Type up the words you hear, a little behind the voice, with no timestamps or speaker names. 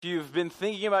If you've been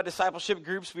thinking about discipleship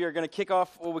groups, we are going to kick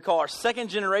off what we call our second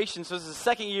generation. So this is the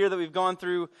second year that we've gone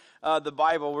through the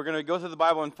Bible. We're going to go through the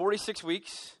Bible in 46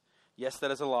 weeks. Yes, that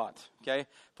is a lot. Okay,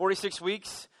 46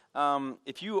 weeks.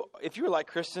 If you were like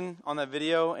Kristen on that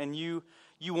video and you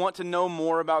want to know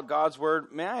more about God's Word,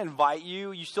 may I invite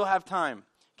you? You still have time.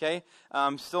 Okay,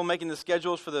 still making the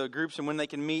schedules for the groups and when they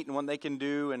can meet and what they can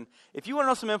do. And if you want to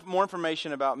know some more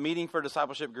information about meeting for a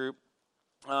discipleship group,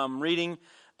 reading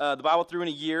the Bible through in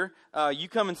a year, you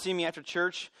come and see me after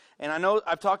church. And I know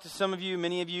I've talked to some of you,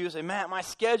 many of you say, Matt, my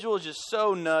schedule is just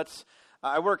so nuts.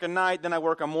 I work a night, then I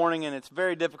work a morning, and it's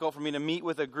very difficult for me to meet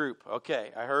with a group. Okay,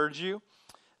 I heard you.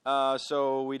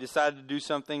 So we decided to do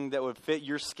something that would fit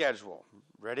your schedule.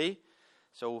 Ready?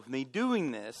 So with me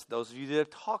doing this, those of you that have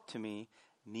talked to me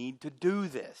need to do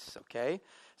this, okay?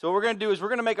 So what we're going to do is we're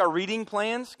going to make our reading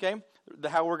plans, okay?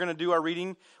 How we're going to do our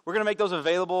reading. We're going to make those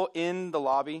available in the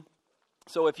lobby.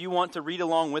 So if you want to read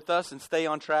along with us and stay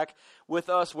on track with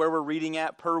us where we're reading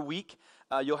at per week,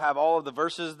 you'll have all of the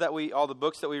verses all the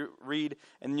books that we read,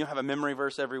 and you'll have a memory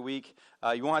verse every week.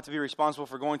 You won't have to be responsible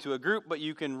for going to a group, but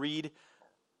you can read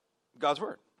God's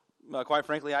Word. Quite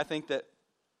frankly, I think that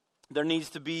there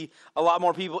needs to be a lot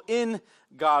more people in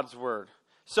God's Word.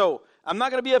 So I'm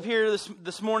not going to be up here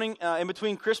this morning in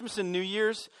between Christmas and New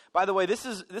Year's. By the way, this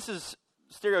is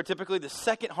stereotypically the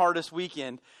second hardest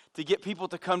weekend to get people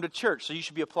to come to church, so you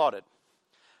should be applauded.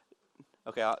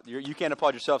 Okay, you can't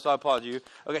applaud yourself, so I applaud you.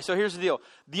 Okay, so here's the deal.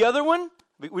 The other one,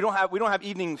 we don't have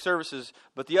evening services,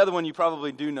 but the other one you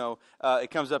probably do know.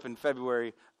 It comes up in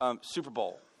February, Super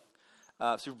Bowl.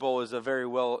 Super Bowl is a very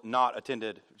well not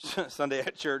attended Sunday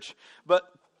at church, but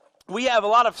we have a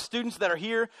lot of students that are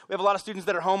here. We have a lot of students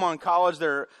that are home on college.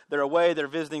 They're away. They're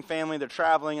visiting family. They're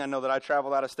traveling. I know that I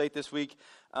traveled out of state this week,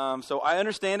 so I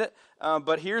understand it.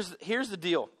 But here's the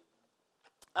deal.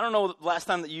 I don't know the last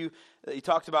time that you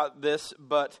talked about this,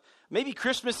 but maybe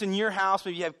Christmas in your house.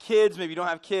 Maybe you have kids. Maybe you don't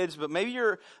have kids. But maybe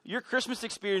your Christmas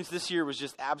experience this year was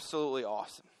just absolutely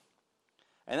awesome,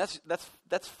 and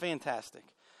that's fantastic.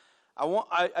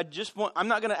 I'm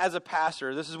not going to, as a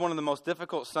pastor, this is one of the most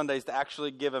difficult Sundays to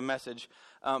actually give a message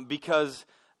because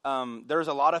there's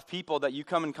a lot of people that you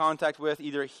come in contact with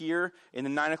either here in the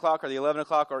 9 o'clock or the 11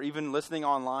 o'clock or even listening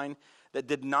online that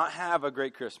did not have a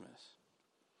great Christmas.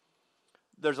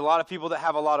 There's a lot of people that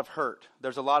have a lot of hurt.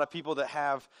 There's a lot of people that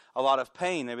have a lot of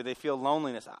pain. Maybe they feel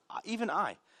loneliness.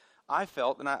 I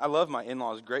felt, and I love my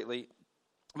in-laws greatly,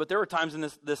 but there were times in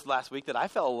this last week that I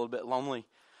felt a little bit lonely.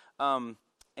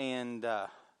 And I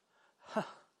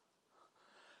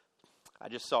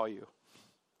just saw you.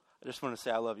 I just want to say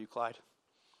I love you, Clyde.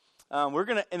 We're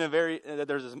going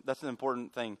to, that's an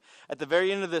important thing. At the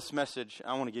very end of this message,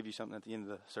 I want to give you something at the end of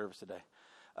the service today.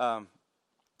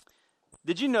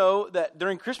 Did you know that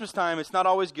during Christmas time, it's not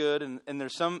always good, and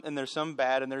there's some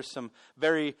bad, and there's some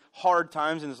very hard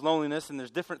times, and there's loneliness, and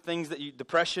there's different things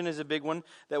depression is a big one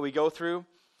that we go through.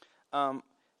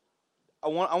 I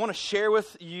want to share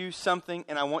with you something,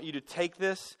 and I want you to take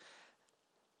this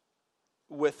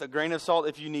with a grain of salt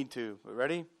if you need to.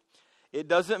 Ready? It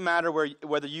doesn't matter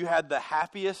whether you had the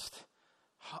happiest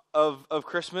of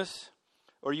Christmas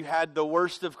or you had the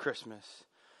worst of Christmas.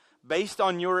 Based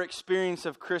on your experience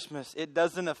of Christmas, it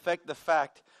doesn't affect the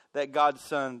fact that God's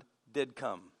Son did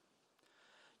come.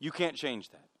 You can't change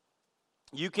that.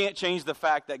 You can't change the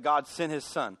fact that God sent His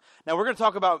Son. Now, we're going to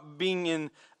talk about being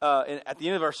at the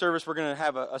end of our service, we're going to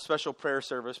have a special prayer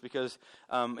service because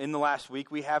in the last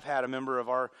week, we have had a member of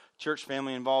our church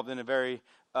family involved in a very,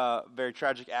 very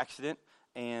tragic accident.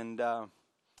 And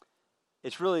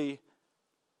it's really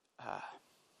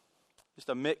just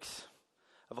a mix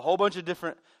of a whole bunch of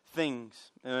different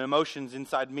things and emotions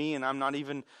inside me. And I'm not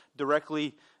even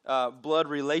directly blood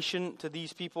relation to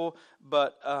these people,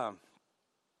 but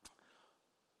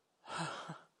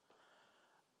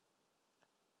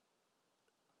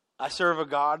I serve a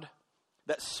God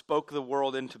that spoke the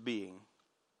world into being.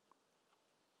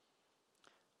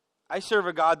 I serve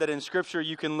a God that in Scripture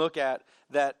you can look at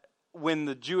that when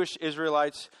the Jewish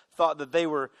Israelites thought that they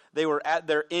were at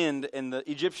their end and the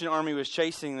Egyptian army was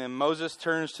chasing them, Moses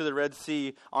turns to the Red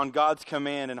Sea on God's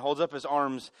command and holds up his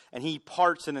arms and he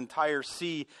parts an entire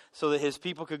sea so that his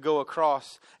people could go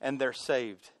across and they're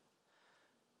saved.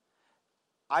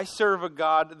 I serve a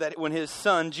God that when His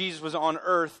Son, Jesus, was on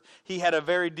earth, He had a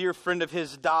very dear friend of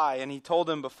His die. And He told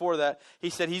him before that, He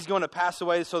said He's going to pass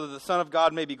away so that the Son of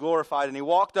God may be glorified. And He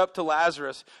walked up to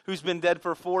Lazarus, who's been dead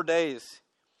for 4 days.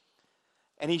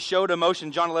 And He showed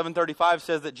emotion. John 11:35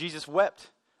 says that Jesus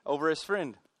wept over His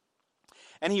friend.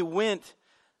 And He went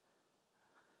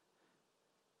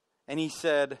and He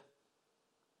said,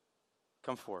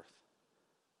 "Come forth."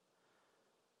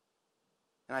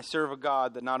 And I serve a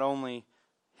God that not only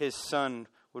his Son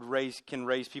can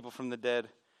raise people from the dead,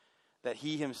 that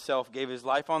he himself gave his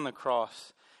life on the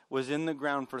cross, was in the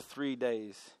ground for 3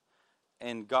 days,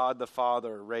 and God the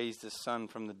Father raised his Son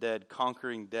from the dead,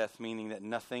 conquering death, meaning that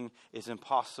nothing is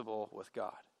impossible with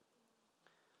God.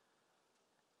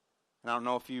 And I don't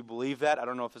know if you believe that. I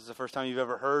don't know if it's the first time you've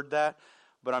ever heard that.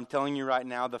 But I'm telling you right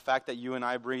now, the fact that you and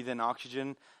I breathe in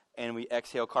oxygen and we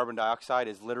exhale carbon dioxide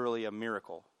is literally a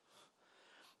miracle.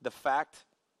 The fact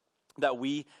that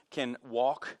we can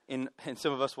walk and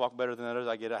some of us walk better than others.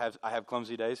 I have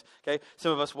clumsy days. Okay,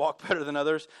 some of us walk better than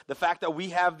others. The fact that we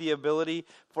have the ability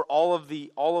for all of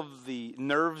the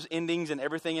nerves endings and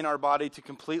everything in our body to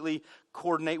completely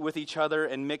coordinate with each other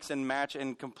and mix and match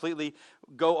and completely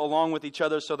go along with each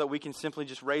other so that we can simply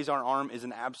just raise our arm is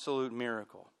an absolute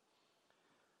miracle.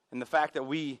 And the fact that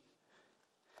we,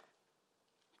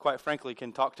 quite frankly,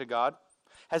 can talk to God.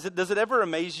 Does it ever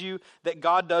amaze you that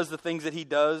God does the things that he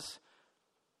does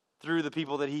through the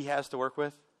people that he has to work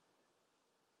with?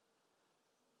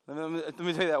 Let me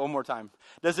tell you that one more time.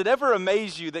 Does it ever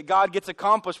amaze you that God gets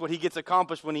accomplished what he gets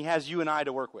accomplished when he has you and I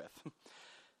to work with?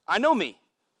 I know me,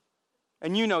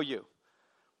 and you know you.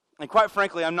 And quite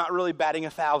frankly, I'm not really batting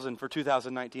 1,000 for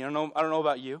 2019. I don't know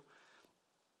about you.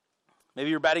 Maybe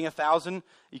you're batting 1,000.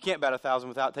 You can't bat 1,000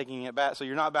 without taking a bat, so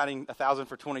you're not batting 1,000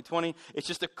 for 2020. It's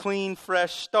just a clean,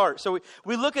 fresh start. So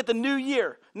we look at the new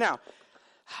year. Now,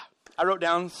 I wrote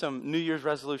down some New Year's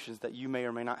resolutions that you may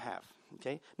or may not have.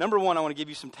 Okay. Number one, I want to give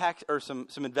you some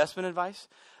some investment advice.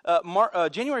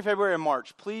 January, February, and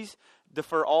March, please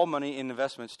defer all money in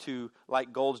investments to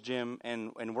like Gold's Gym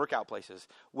and workout places.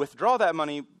 Withdraw that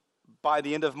money by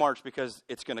the end of March because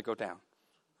it's going to go down,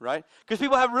 right? Because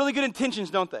people have really good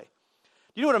intentions, don't they?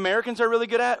 You know what Americans are really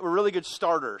good at? We're really good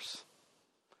starters.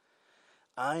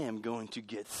 I am going to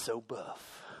get so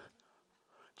buff.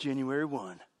 January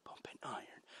 1, pumping iron.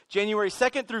 January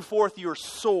 2nd through 4th, you're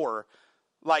sore,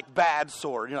 like bad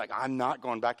sore. You're like, I'm not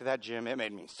going back to that gym. It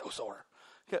made me so sore.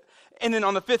 Okay. And then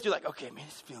on the 5th, you're like, okay, man,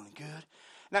 it's feeling good.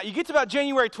 Now, you get to about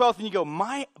January 12th, and you go,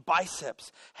 my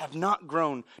biceps have not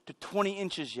grown to 20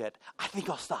 inches yet. I think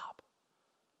I'll stop.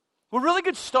 We're really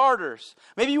good starters.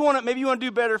 Maybe you want to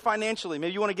do better financially.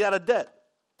 Maybe you want to get out of debt.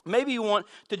 Maybe you want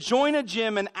to join a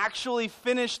gym and actually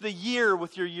finish the year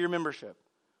with your year membership.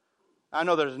 I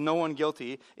know there's no one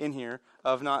guilty in here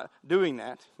of not doing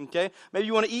that. Okay? Maybe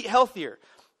you want to eat healthier.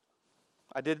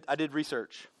 I did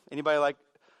research. Anybody like?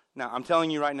 Now I'm telling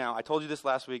you right now. I told you this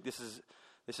last week. This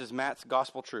is Matt's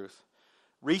gospel truth.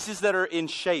 Reese's that are in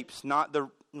shapes, not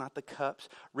the cups.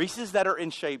 Reese's that are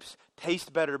in shapes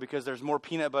taste better because there's more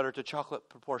peanut butter to chocolate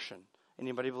proportion.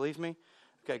 Anybody believe me?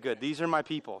 Okay, good. These are my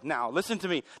people. Now, listen to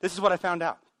me. This is what I found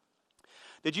out.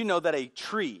 Did you know that a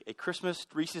Christmas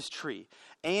Reese's tree,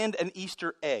 and an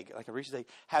Easter egg, like a Reese's egg,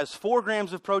 has 4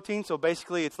 grams of protein? So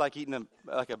basically, it's like eating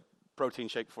a protein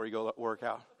shake before you go work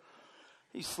out.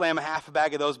 You slam a half a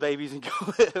bag of those babies and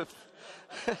go live.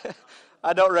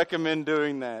 I don't recommend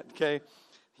doing that, okay?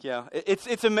 Yeah,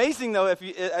 it's amazing though.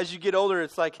 As you get older,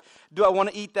 it's like, do I want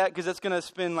to eat that because it's going to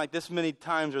spend like this many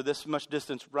times or this much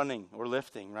distance running or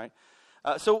lifting, right?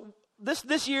 So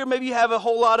this year, maybe you have a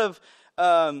whole lot of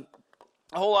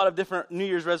different New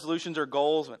Year's resolutions or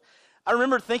goals. I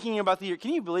remember thinking about the year.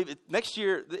 Can you believe it? Next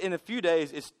year, in a few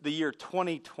days, it's the year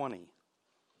 2020.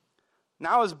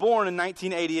 Now, I was born in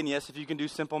 1980, and yes, if you can do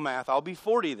simple math, I'll be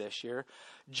 40 this year.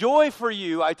 Joy for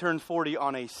you, I turned 40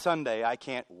 on a Sunday. I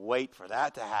can't wait for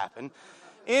that to happen.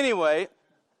 Anyway,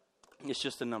 it's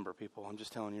just a number, people. I'm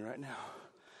just telling you right now.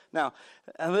 Now,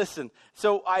 listen.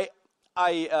 So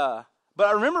but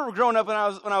I remember growing up when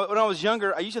I was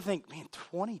younger. I used to think, man,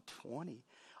 2020,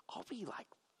 I'll be like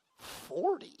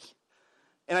 40.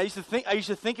 And I used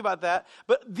to think about that.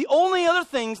 But the only other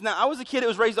things, now I was a kid that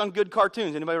was raised on good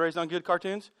cartoons. Anybody raised on good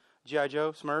cartoons? G.I.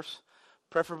 Joe, Smurfs?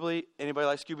 Preferably, anybody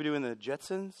like Scooby-Doo and the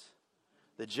Jetsons?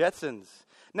 The Jetsons.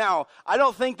 Now, I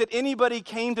don't think that anybody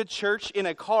came to church in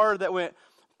a car that went,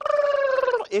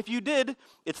 if you did,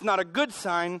 it's not a good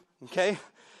sign, okay?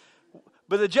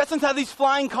 But the Jetsons had these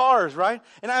flying cars, right?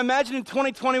 And I imagine in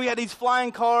 2020 we had these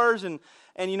flying cars and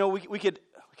you know, we could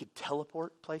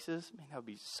teleport places. Man, that would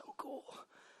be so cool.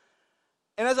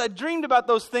 And as I dreamed about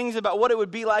those things, about what it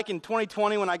would be like in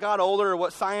 2020 when I got older, or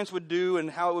what science would do and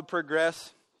how it would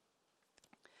progress,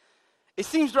 it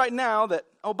seems right now that,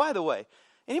 oh, by the way,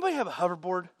 anybody have a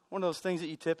hoverboard? One of those things that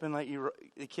you tip and like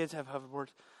the kids have hoverboards?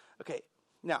 Okay,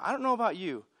 now I don't know about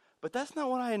you, but that's not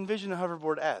what I envision a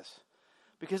hoverboard as,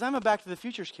 because I'm a Back to the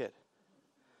Futures kid.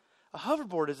 A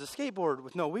hoverboard is a skateboard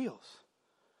with no wheels.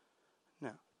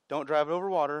 Now, don't drive it over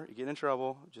water. You get in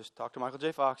trouble. Just talk to Michael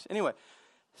J. Fox. Anyway,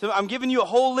 So I'm giving you a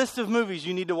whole list of movies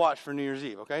you need to watch for New Year's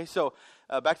Eve, okay? So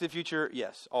Back to the Future,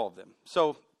 yes, all of them.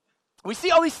 So we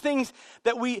see all these things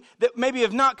that maybe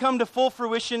have not come to full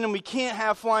fruition, and we can't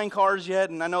have flying cars yet.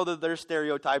 And I know that there's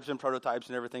stereotypes and prototypes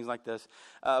and everything like this.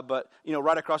 But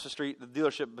right across the street, the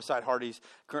dealership beside Hardee's,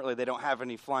 currently they don't have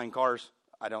any flying cars,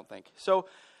 I don't think. So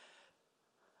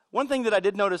one thing that I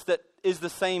did notice that is the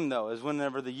same, though, is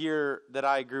whenever the year that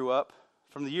I grew up,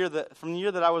 from the year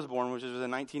that I was born, which was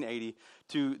in 1980,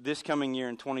 to this coming year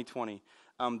in 2020,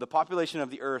 the population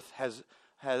of the earth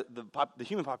the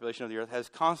human population of the earth has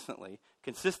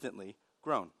consistently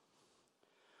grown.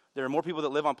 There are more people that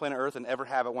live on planet Earth than ever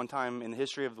have at one time in the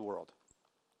history of the world.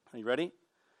 Are you ready?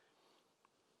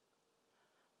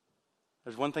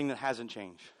 There's one thing that hasn't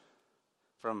changed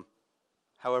from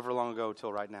however long ago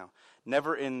till right now.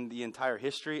 Never in the entire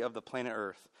history of the planet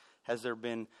Earth has there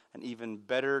been an even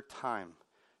better time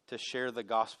to share the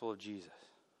gospel of Jesus.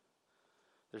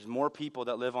 There's more people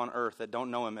that live on earth that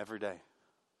don't know him every day.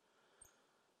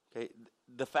 Okay,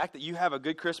 the fact that you have a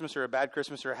good Christmas or a bad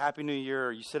Christmas or a Happy New Year,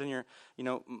 or you sit in your,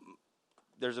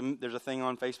 there's a thing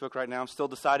on Facebook right now. I'm still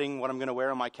deciding what I'm going to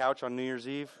wear on my couch on New Year's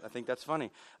Eve. I think that's funny.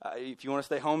 If you want to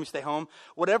stay home, you stay home.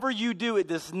 Whatever you do, it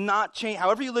does not change.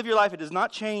 However you live your life, it does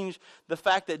not change the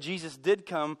fact that Jesus did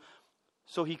come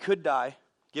so he could die,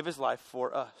 give his life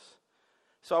for us.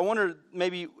 So I wonder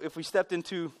maybe if we stepped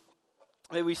into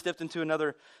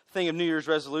another thing of New Year's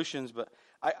resolutions, but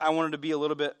I wanted to be a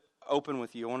little bit open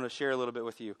with you. I wanted to share a little bit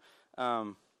with you.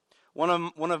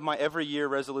 One of my every year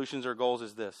resolutions or goals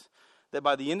is this, that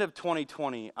by the end of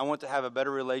 2020, I want to have a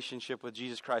better relationship with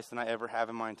Jesus Christ than I ever have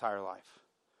in my entire life.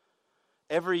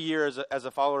 Every year as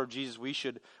a follower of Jesus, we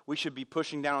should be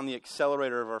pushing down on the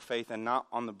accelerator of our faith and not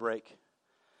on the brake.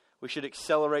 We should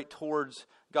accelerate towards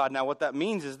God. Now, what that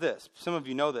means is this. Some of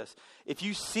you know this. If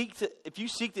you seek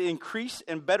to increase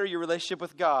and better your relationship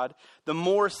with God, the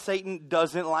more Satan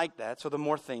doesn't like that, so the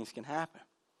more things can happen.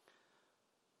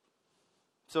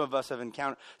 Some of us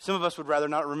would rather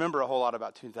not remember a whole lot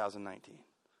about 2019.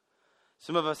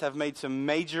 Some of us have made some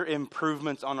major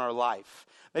improvements on our life.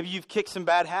 Maybe you've kicked some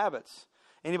bad habits.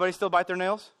 Anybody still bite their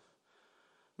nails?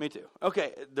 Me too.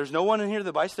 Okay, there's no one in here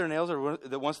that bites their nails or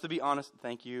that wants to be honest.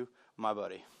 Thank you, my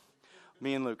buddy.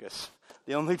 Me and Lucas,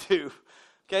 the only two.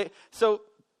 Okay, so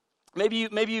maybe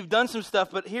you've done some stuff,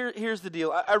 but here's the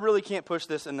deal. I really can't push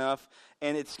this enough,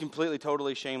 and it's completely,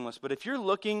 totally shameless. But if you're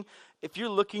looking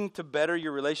to better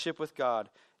your relationship with God,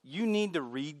 you need to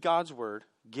read God's Word,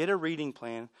 get a reading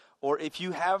plan, or if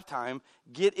you have time,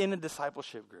 get in a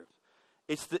discipleship group.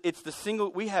 It's the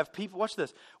single. We have people. Watch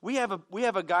this. We have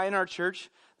a guy in our church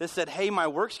that said, "Hey, my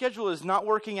work schedule is not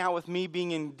working out with me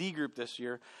being in D group this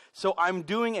year, so I'm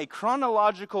doing a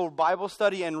chronological Bible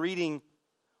study and reading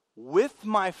with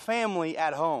my family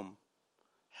at home."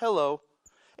 Hello,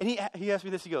 and he asked me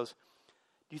this. He goes,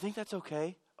 "Do you think that's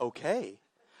okay?" Okay,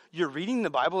 you're reading the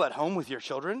Bible at home with your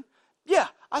children? Yeah,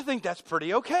 I think that's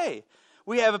pretty okay.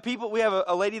 We have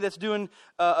a lady that's doing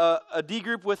a D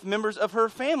group with members of her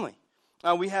family.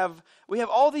 We have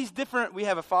all these different. We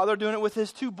have a father doing it with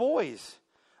his two boys.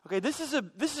 Okay, this is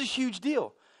a huge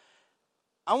deal.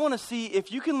 I want to see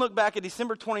if you can look back at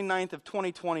December 29th of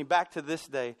 2020, back to this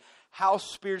day, how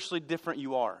spiritually different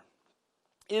you are.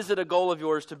 Is it a goal of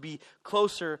yours to be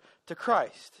closer to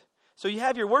Christ? So you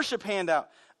have your worship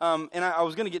handout, and I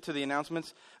was going to get to the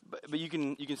announcements, but you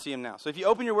can see them now. So if you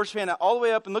open your worship handout all the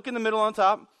way up and look in the middle on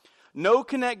top, no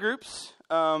connect groups.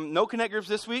 No connect groups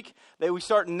this week. We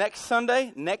start next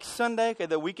Sunday, okay,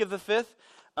 the week of the 5th.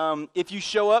 If you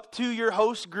show up to your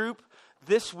host group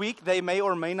this week, they may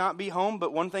or may not be home,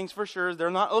 but one thing's for sure is they're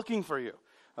not looking for you,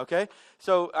 okay?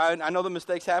 So I know the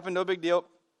mistakes happen, no big deal.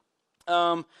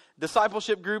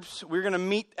 Discipleship groups, we're going to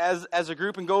meet as a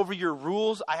group and go over your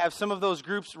rules. I have some of those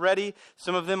groups ready.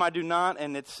 Some of them I do not,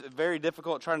 and it's very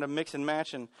difficult trying to mix and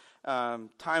match and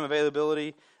time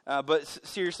availability. But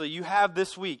seriously, you have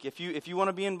this week. If you want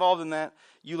to be involved in that,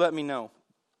 you let me know.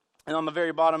 And on the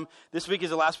very bottom, this week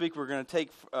is the last week we're going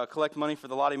to collect money for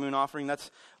the Lottie Moon offering. That's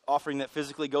offering that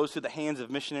physically goes to the hands of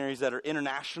missionaries that are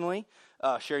internationally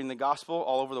sharing the gospel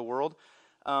all over the world.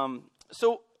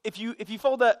 So if you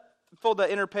fold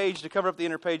that inner page to cover up the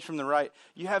inner page from the right,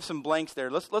 you have some blanks there.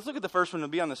 Let's look at the first one.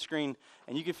 It'll be on the screen,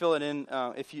 and you can fill it in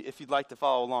if you'd like to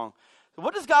follow along. So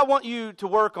what does God want you to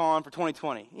work on for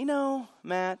 2020?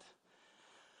 Matt,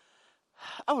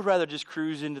 I would rather just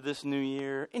cruise into this new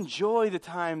year, enjoy the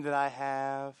time that I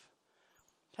have.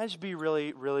 Can I just be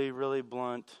really, really, really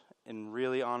blunt and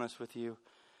really honest with you?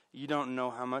 You don't know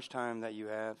how much time that you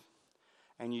have,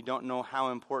 and you don't know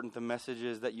how important the message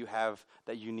is that you have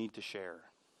that you need to share.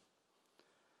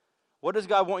 What does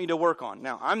God want you to work on?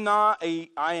 Now, I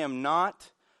am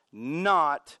not,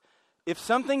 if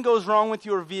something goes wrong with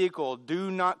your vehicle,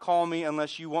 do not call me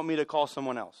unless you want me to call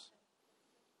someone else.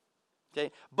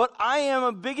 Okay? But I am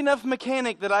a big enough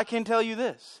mechanic that I can tell you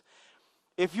this.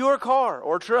 If your car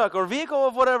or truck or vehicle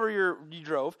of whatever you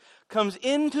drove comes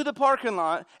into the parking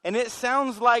lot and it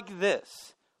sounds like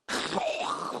this,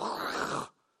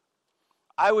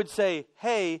 I would say,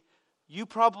 hey, you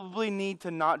probably need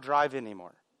to not drive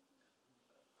anymore.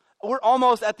 We're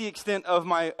almost at the extent of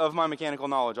my mechanical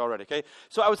knowledge already, okay?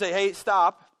 So I would say, hey,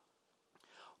 stop.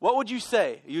 What would you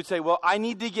say? You'd say, well, I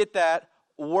need to get that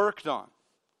worked on.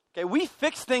 Okay, we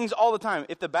fix things all the time.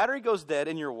 If the battery goes dead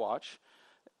in your watch,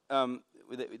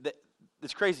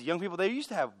 it's crazy. Young people, they used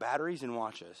to have batteries in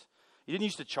watches. You didn't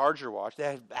used to charge your watch. They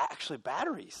had actually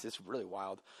batteries. It's really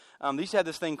wild. They used to have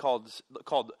this thing called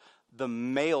the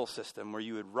mail system, where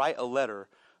you would write a letter.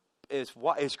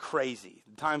 It's crazy.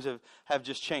 The times have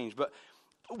just changed. But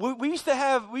we used to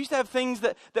have things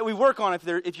that we work on.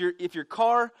 If your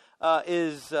car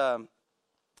is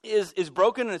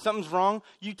broken and something's wrong,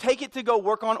 you take it to go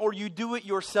work on, or you do it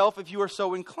yourself if you are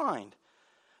so inclined.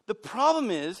 The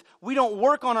problem is we don't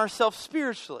work on ourselves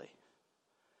spiritually.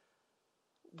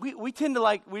 We tend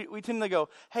to go,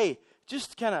 hey,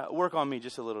 just kind of work on me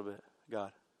just a little bit,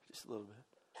 God, just a little bit.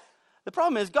 The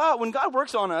problem is when God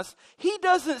works on us, He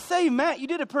doesn't say, Matt, you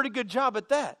did a pretty good job at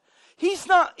that. He's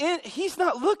not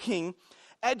looking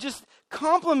at just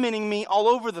complimenting me all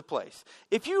over the place.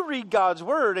 If you read God's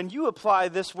word and you apply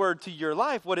this word to your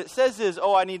life, what it says is,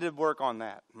 oh, I need to work on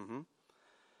that.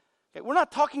 Okay, we're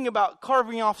not talking about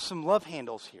carving off some love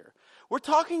handles here. We're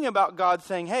talking about God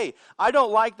saying, hey, I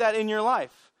don't like that in your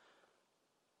life.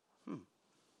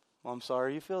 Well, I'm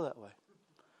sorry you feel that way.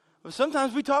 But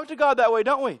sometimes we talk to God that way,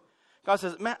 don't we? God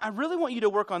says, man, I really want you to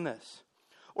work on this.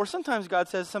 Or sometimes God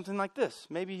says something like this.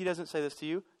 Maybe He doesn't say this to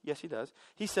you. Yes, He does.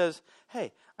 He says,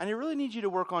 hey, I really need you to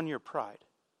work on your pride.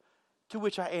 To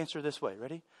which I answer this way.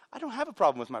 Ready? I don't have a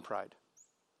problem with my pride.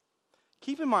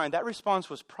 Keep in mind, that response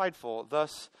was prideful,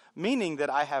 thus meaning that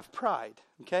I have pride.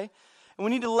 Okay? And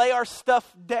we need to lay our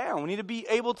stuff down. We need to be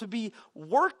able to be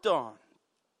worked on.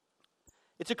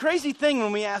 It's a crazy thing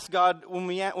when we ask God, when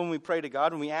we pray to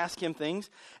God, when we ask Him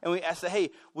things, and we ask, hey,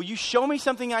 will you show me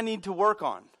something I need to work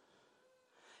on?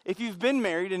 If you've been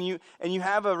married and you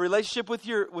have a relationship with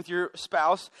your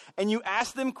spouse, and you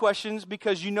ask them questions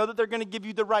because you know that they're going to give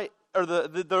you the right or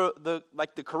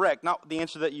the correct, not the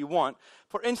answer that you want.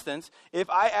 For instance, if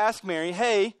I ask Mary,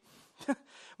 hey,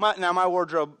 my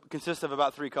wardrobe consists of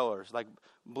about 3 colors, like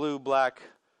blue, black,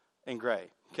 and gray.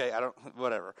 Okay,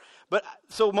 whatever. But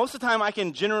so most of the time I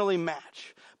can generally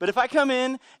match. But if I come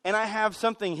in and I have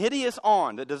something hideous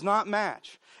on that does not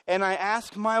match, and I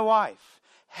ask my wife,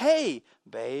 hey,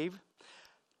 babe,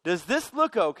 does this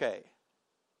look okay?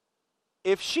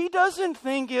 If she doesn't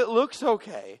think it looks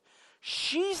okay,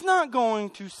 she's not going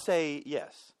to say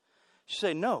yes. She'll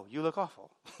say, no, you look awful.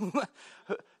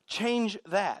 Change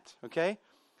that, okay?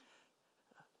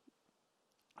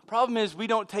 The problem is we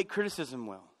don't take criticism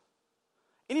well.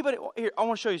 Anybody here? I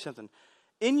want to show you something.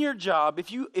 In your job,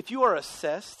 if you are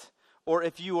assessed or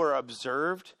if you are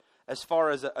observed, as far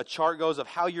as a chart goes of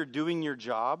how you're doing your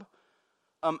job,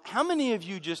 how many of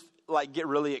you just get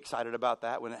really excited about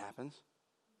that when it happens?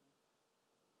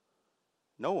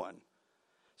 No one.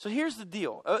 So here's the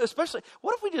deal. Especially,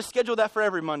 what if we just schedule that for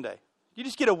every Monday? You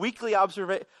just get a weekly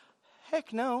observation.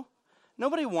 Heck no.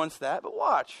 Nobody wants that. But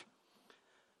watch.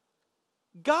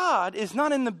 God is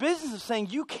not in the business of saying,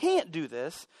 you can't do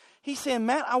this. He's saying,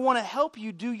 Matt, I want to help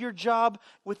you do your job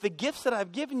with the gifts that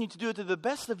I've given you to do it to the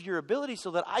best of your ability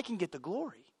so that I can get the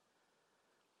glory.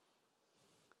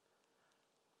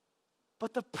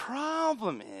 But the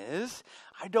problem is,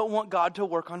 I don't want God to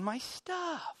work on my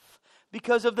stuff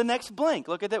because of the next blank.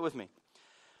 Look at that with me.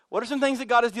 What are some things that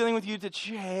God is dealing with you to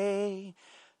change?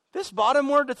 This bottom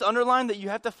word that's underlined that you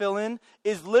have to fill in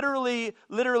is literally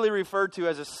referred to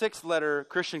as a 6-letter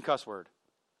Christian cuss word.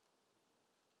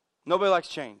 Nobody likes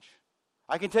change.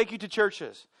 I can take you to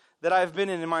churches that I've been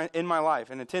in my life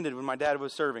and attended when my dad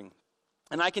was serving.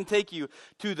 And I can take you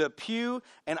to the pew,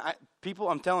 and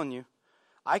I'm telling you,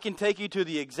 I can take you to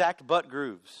the exact butt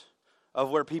grooves of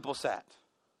where people sat.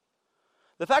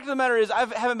 The fact of the matter is, I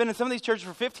haven't been in some of these churches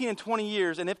for 15 and 20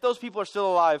 years, and if those people are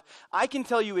still alive, I can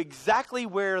tell you exactly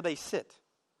where they sit.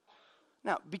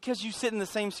 Now, because you sit in the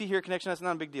same seat here at Connection, that's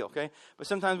not a big deal, okay? But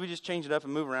sometimes we just change it up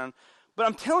and move around. But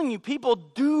I'm telling you, people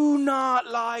do not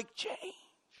like change.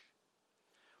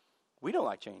 We don't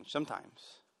like change sometimes.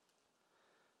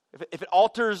 If it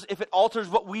alters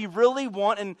what we really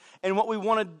want and what we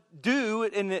want to do,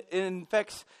 and it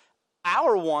affects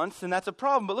our wants, then that's a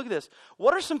problem. But look at this.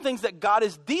 What are some things that God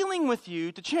is dealing with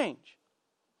you to change?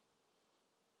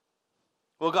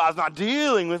 Well, God's not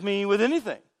dealing with me with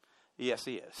anything. Yes,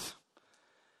 He is.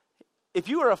 If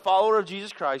you are a follower of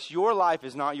Jesus Christ, your life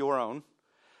is not your own.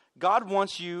 God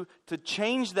wants you to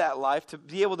change that life, to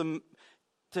be able to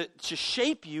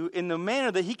shape you in the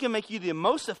manner that He can make you the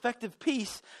most effective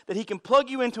piece, that He can plug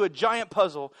you into a giant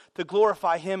puzzle to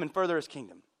glorify Him and further His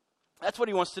kingdom. That's what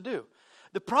He wants to do.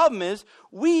 The problem is,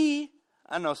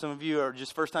 I know some of you are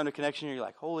just first time to Connection, and you're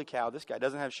like, holy cow, this guy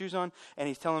doesn't have shoes on, and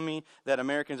he's telling me that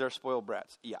Americans are spoiled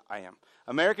brats. Yeah, I am.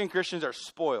 American Christians are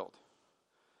spoiled.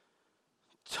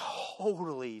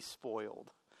 Totally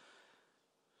spoiled.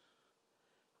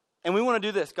 And we want to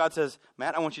do this. God says,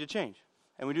 Matt, I want you to change.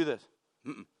 And we do this.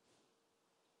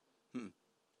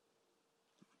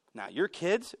 Now, your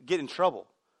kids get in trouble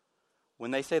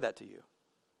when they say that to you.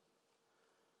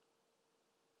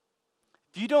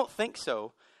 If you don't think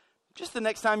so, just the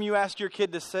next time you ask your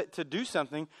kid to do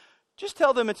something, just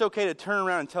tell them it's okay to turn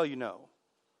around and tell you no.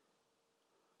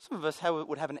 Some of us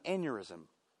would have an aneurysm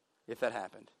if that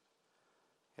happened.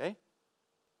 Okay?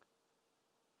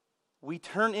 We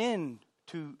turn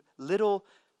into little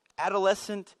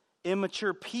adolescent,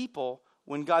 immature people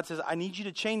when God says, I need you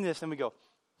to change this. And we go,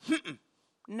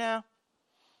 no.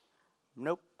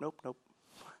 Nope.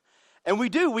 And we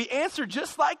do. We answer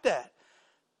just like that.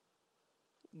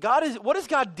 What is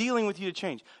God dealing with you to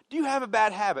change? Do you have a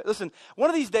bad habit? Listen, one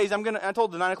of these days, I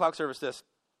told the 9 o'clock service this.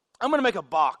 I'm going to make a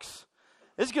box.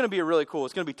 This is going to be really cool.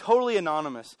 It's going to be totally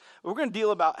anonymous. We're going to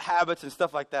deal about habits and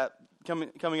stuff like that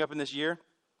coming up in this year.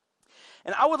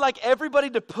 And I would like everybody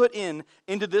to put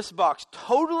into this box,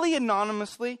 totally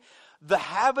anonymously, the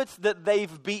habits that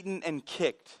they've beaten and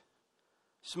kicked.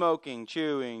 Smoking,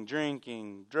 chewing,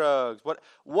 drinking, drugs,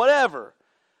 whatever.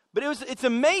 But it's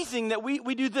amazing that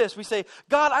we do this. We say,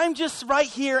 God, I'm just right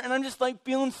here, and I'm just like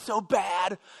feeling so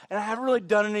bad, and I haven't really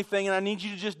done anything, and I need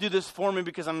you to just do this for me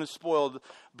because I'm a spoiled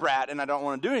brat, and I don't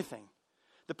want to do anything.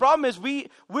 The problem is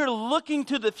we're looking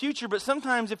to the future, but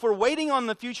sometimes if we're waiting on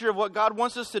the future of what God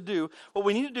wants us to do, what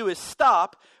we need to do is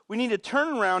stop. We need to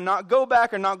turn around, not go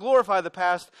back or not glorify the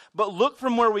past, but look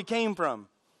from where we came from.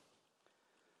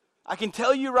 I can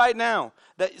tell you right now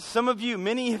that some of you,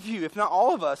 many of you, if not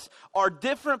all of us, are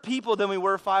different people than we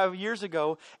were 5 years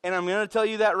ago. And I'm going to tell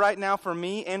you that right now, for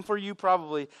me and for you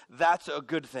probably, that's a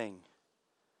good thing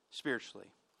spiritually.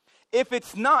 If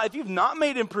you've not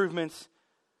made improvements,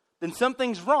 then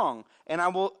something's wrong. And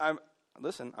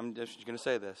listen, I'm just going to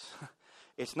say this.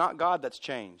 It's not God that's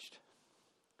changed.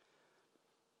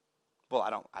 Well, I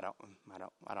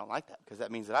don't like that because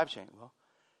that means that I've changed. Well,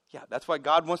 yeah, that's why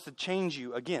God wants to change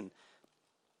you again.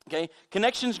 Okay?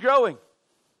 Connection's growing.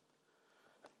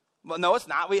 Well, no, it's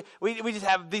not. We just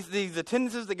have these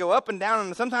attendances that go up and down,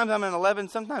 and sometimes I'm at 11,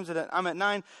 sometimes I'm at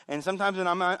 9, and sometimes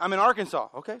I'm in Arkansas.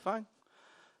 Okay, fine.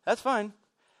 That's fine.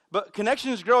 But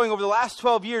Connection is growing over the last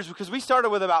 12 years because we started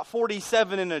with about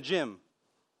 47 in a gym.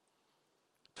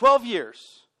 12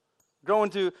 years. Growing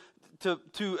to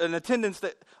an attendance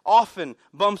that often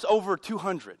bumps over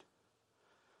 200.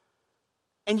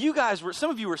 And some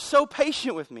of you were so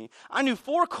patient with me. I knew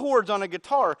 4 chords on a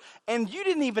guitar, and you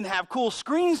didn't even have cool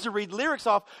screens to read lyrics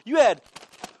off. You had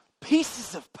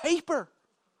pieces of paper.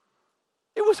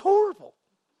 It was horrible.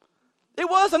 It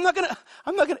was.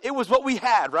 It was what we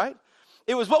had, right?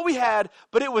 It was what we had,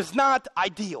 but it was not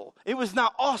ideal. It was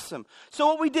not awesome. So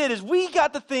what we did is we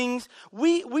got the things,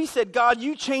 we said, God,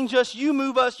 you change us, you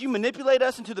move us, you manipulate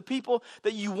us into the people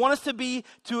that you want us to be,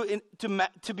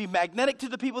 to be magnetic to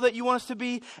the people that you want us to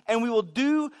be, and we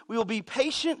will be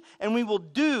patient, and we will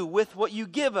do with what you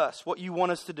give us, what you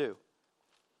want us to do.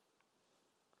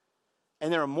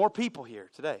 And there are more people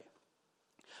here today.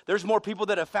 There's more people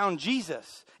that have found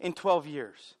Jesus in 12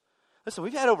 years. Listen,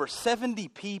 we've had over 70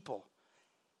 people.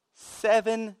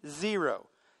 70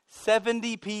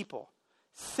 people.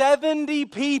 70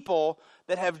 people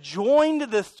that have joined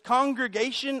this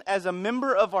congregation as a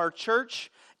member of our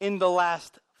church in the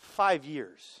last 5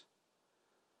 years.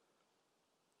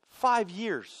 5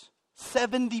 years.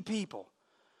 70 people.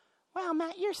 Wow,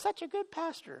 Matt, you're such a good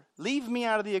pastor. Leave me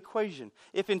out of the equation.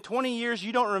 If in 20 years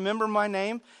you don't remember my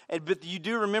name, but you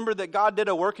do remember that God did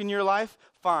a work in your life,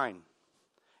 fine.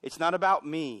 It's not about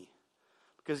me.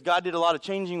 Because God did a lot of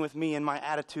changing with me and my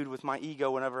attitude with my ego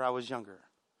whenever I was younger.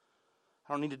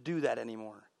 I don't need to do that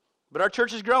anymore. But our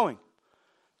church is growing.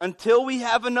 Until we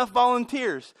have enough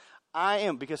volunteers,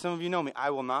 because some of you know me,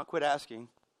 I will not quit asking.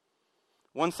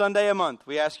 One Sunday a month,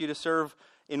 we ask you to serve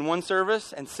in one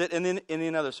service and sit in the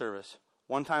another service.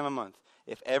 One time a month.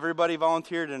 If everybody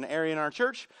volunteered in an area in our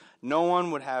church, we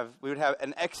would have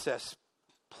an excess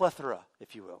plethora,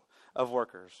 if you will, of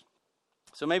workers.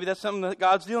 So maybe that's something that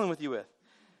God's dealing with you with.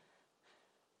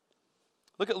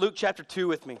 Look at Luke chapter 2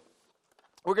 with me.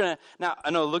 Now, I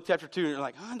know Luke chapter 2, and you're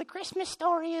like, the Christmas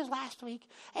story is last week.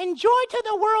 And joy to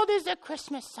the world is a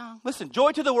Christmas song. Listen,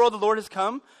 joy to the world, the Lord has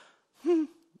come.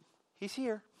 He's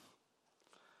here.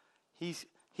 He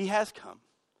has come.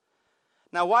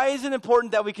 Now, why is it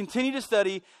important that we continue to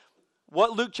study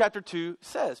what Luke chapter 2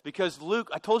 says? Because Luke,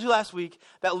 I told you last week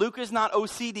that Luke is not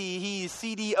OCD, he's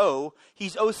CDO.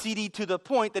 He's OCD to the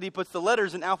point that he puts the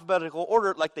letters in alphabetical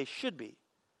order like they should be.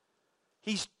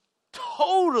 He's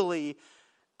totally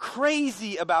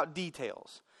crazy about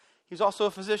details. He's also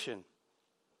a physician.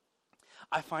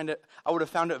 I would have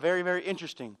found it very, very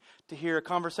interesting to hear a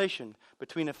conversation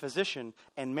between a physician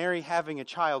and Mary having a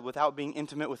child without being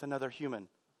intimate with another human.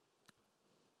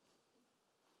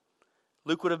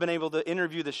 Luke would have been able to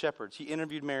interview the shepherds. He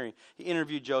interviewed Mary. He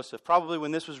interviewed Joseph. Probably when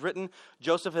this was written,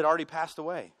 Joseph had already passed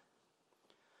away.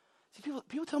 See,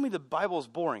 people tell me the Bible is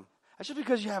boring. That's just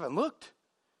because you haven't looked.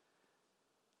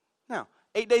 Now,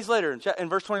 8 days later, in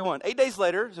verse 21, 8 days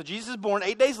later, so Jesus is born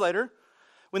 8 days later.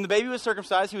 When the baby was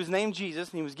circumcised, he was named Jesus,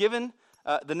 and he was given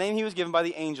the name he was given by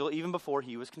the angel even before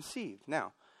he was conceived.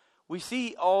 Now, we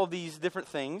see all these different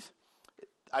things.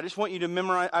 I just want you to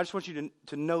memorize, I just want you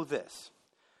to know this.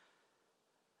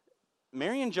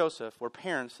 Mary and Joseph were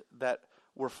parents that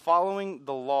were following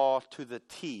the law to the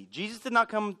T. Jesus did not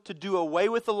come to do away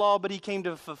with the law, but he came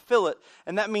to fulfill it.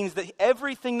 And that means that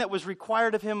everything that was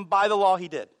required of him by the law, he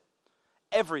did.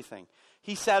 Everything.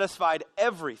 He satisfied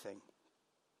everything.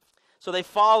 So they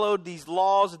followed these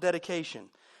laws of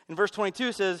dedication. In verse 22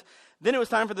 it says, then it was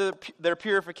time for their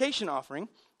purification offering,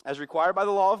 as required by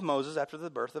the law of Moses after the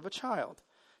birth of a child.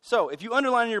 So, if you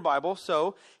underline in your Bible,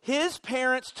 so his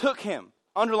parents took him.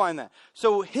 Underline that.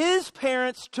 So his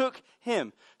parents took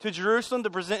him to Jerusalem to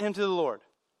present him to the Lord.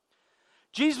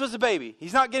 Jesus was a baby.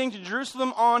 He's not getting to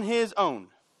Jerusalem on his own.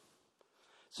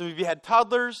 Some of you had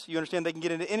toddlers. You understand they can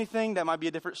get into anything. That might be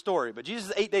a different story. But Jesus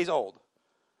is 8 days old.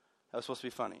 That was supposed to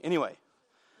be funny. Anyway.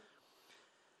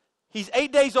 He's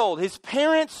 8 days old. His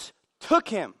parents took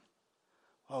him.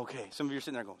 Okay, some of you are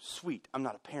sitting there going, sweet, I'm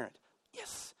not a parent.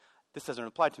 Yes, this doesn't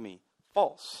apply to me.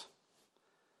 False.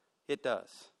 It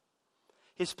does.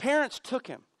 His parents took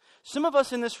him. Some of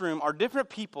us in this room are different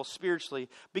people spiritually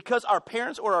because our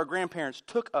parents or our grandparents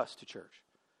took us to church.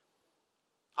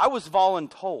 I was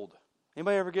voluntold.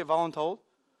 Anybody ever get voluntold?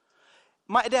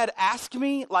 My dad asked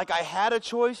me like I had a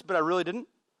choice, but I really didn't.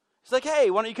 He's like,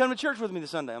 hey, why don't you come to church with me this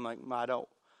Sunday? I'm like, I don't.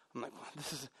 I'm like, well,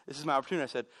 this is my opportunity. I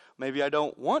said, maybe I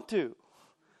don't want to.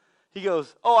 He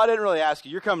goes, oh, I didn't really ask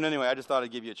you. You're coming anyway. I just thought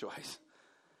I'd give you a choice.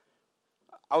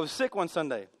 I was sick one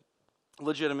Sunday.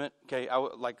 Legitimate. Okay,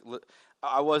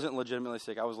 I wasn't legitimately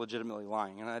sick. I was legitimately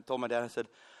lying. And I told my dad, I said,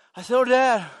 oh,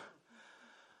 Dad,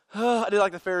 I did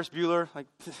like the Ferris Bueller, like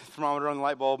thermometer on the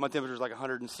light bulb. My temperature was like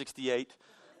 168.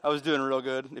 I was doing real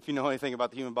good. If you know anything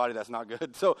about the human body, that's not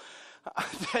good. So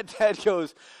Dad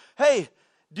goes, hey,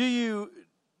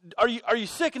 are you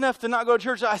sick enough to not go to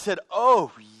church? I said,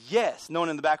 oh, yes. Knowing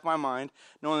in the back of my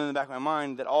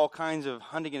mind that all kinds of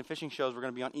hunting and fishing shows were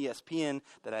going to be on ESPN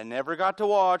that I never got to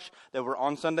watch, that were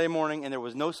on Sunday morning, and there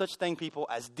was no such thing, people,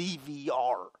 as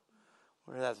DVR.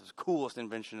 That's the coolest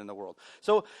invention in the world.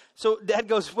 So Dad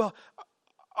goes, well,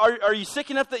 are you sick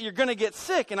enough that you're going to get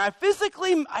sick? And I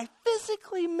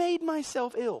physically made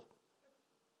myself ill.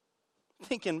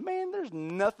 Thinking, man, there's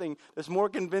nothing that's more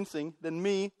convincing than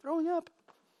me throwing up.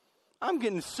 I'm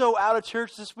getting so out of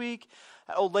church this week.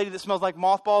 That old lady that smells like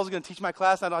mothballs is going to teach my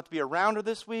class. I don't have to be around her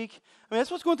this week. I mean,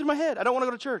 that's what's going through my head. I don't want to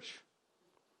go to church.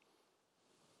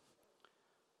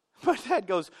 My dad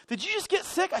goes, did you just get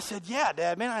sick? I said, yeah,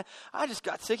 Dad, man, I just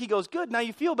got sick. He goes, good, now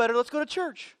you feel better. Let's go to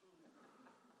church.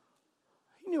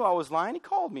 He knew I was lying. He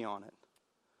called me on it.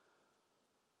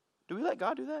 Do we let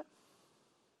God do that?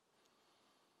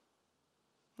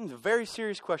 It's a very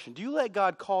serious question. Do you let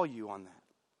God call you on that?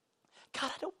 God,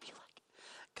 I don't feel like it.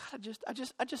 God,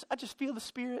 I just feel the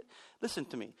Spirit. Listen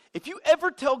to me. If you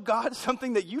ever tell God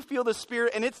something that you feel the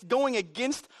Spirit and it's going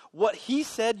against what He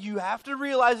said, you have to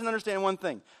realize and understand one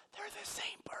thing. They're the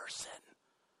same person.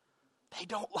 They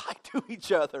don't lie to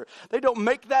each other. They don't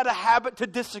make that a habit to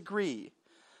disagree.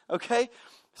 Okay?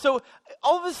 So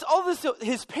all this,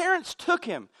 his parents took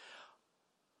him.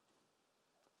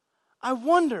 I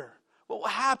wonder what will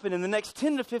happen in the next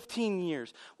 10 to 15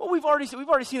 years. Well, we've already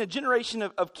seen a generation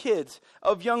of kids,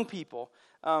 of young people.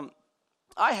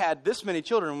 I had this many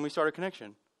children when we started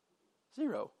Connection.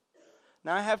 0.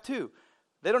 Now I have 2.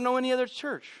 They don't know any other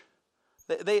church.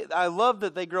 I love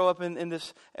that they grow up in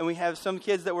this, and we have some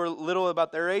kids that were little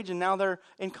about their age, and now they're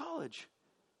in college.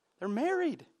 They're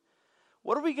married.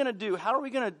 What are we going to do? How are we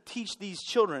going to teach these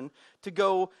children to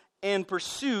go and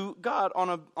pursue God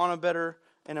on a better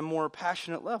and a more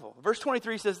passionate level? Verse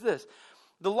 23 says this.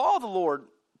 The law of the Lord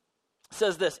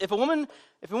says this. If a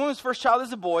woman's first child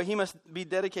is a boy, he must be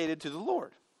dedicated to the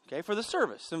Lord. Okay, for the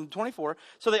service. In 24,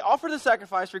 so they offered the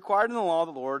sacrifice required in the law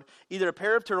of the Lord, either a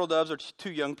pair of turtle doves or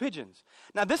 2 young pigeons.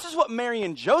 Now, this is what Mary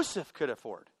and Joseph could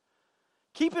afford.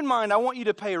 Keep in mind, I want you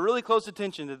to pay really close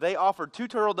attention that they offered 2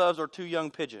 turtle doves or 2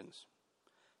 young pigeons.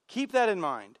 Keep that in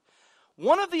mind.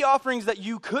 One of the offerings that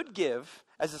you could give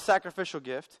as a sacrificial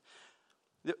gift,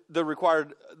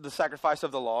 the sacrifice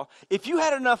of the law, if you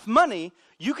had enough money,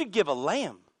 you could give a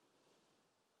lamb.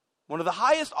 One of the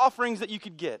highest offerings that you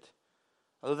could get.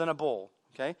 Other than a bull,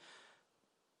 okay?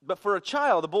 But for a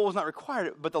child, the bull was not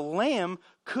required, but the lamb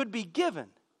could be given.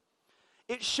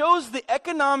 It shows the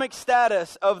economic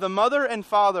status of the mother and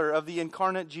father of the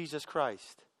incarnate Jesus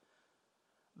Christ.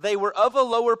 They were of a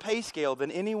lower pay scale than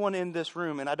anyone in this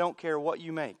room, and I don't care what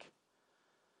you make.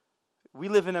 We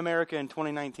live in America in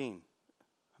 2019.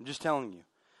 I'm just telling you.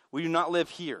 We do not live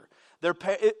here. They're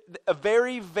a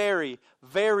very, very,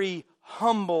 very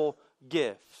humble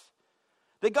gift.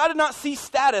 That God did not see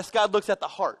status, God looks at the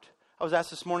heart. I was asked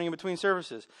this morning in between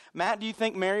services. Matt, do you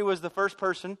think Mary was the first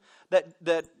person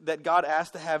that God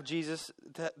asked to have Jesus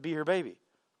to be her baby?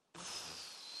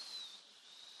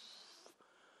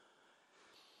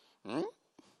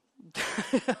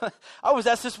 I was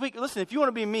asked this week, listen, if you want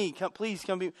to be me, please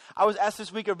come be. I was asked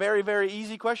this week a very, very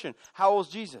easy question. How old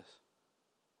is Jesus?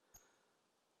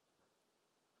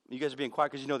 You guys are being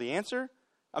quiet because you know the answer?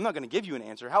 I'm not going to give you an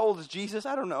answer. How old is Jesus?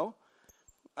 I don't know.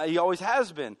 He always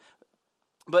has been.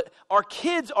 But our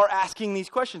kids are asking these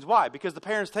questions. Why? Because the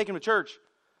parents take them to church.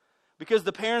 Because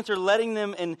the parents are letting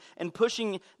them and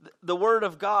pushing the Word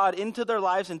of God into their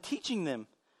lives and teaching them.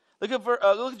 Look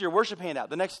at your worship handout,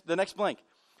 the next blank.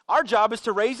 Our job is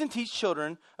to raise and teach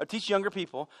children, or teach younger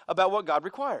people about what God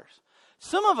requires.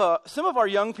 Some of our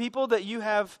young people if you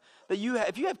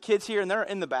have kids here and they're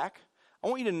in the back, I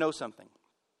want you to know something.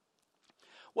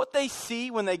 What they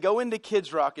see when they go into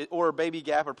Kids Rock or Baby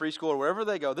Gap or preschool or wherever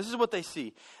they go, this is what they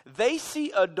see. They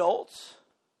see adults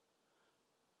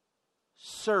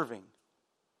serving.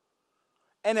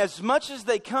 And as much as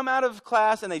they come out of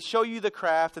class and they show you the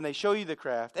craft,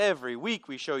 every week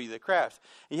we show you the craft.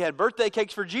 And you had birthday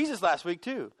cakes for Jesus last week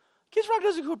too. Kids Rock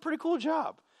does a pretty cool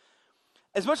job.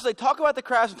 As much as they talk about the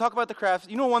crafts,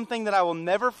 you know one thing that I will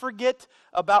never forget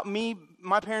about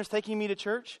my parents taking me to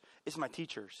church, is my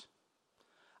teachers.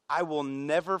 I will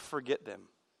never forget them,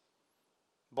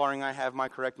 barring I have my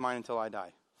correct mind until I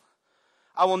die.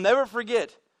 I will never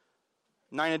forget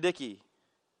Nina Dickey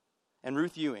and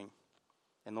Ruth Ewing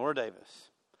and Laura Davis.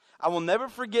 I will never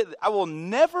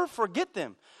forget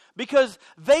them because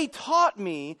they taught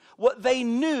me what they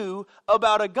knew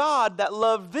about a God that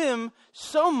loved them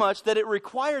so much that it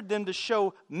required them to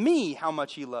show me how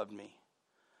much He loved me.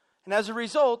 And as a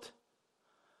result,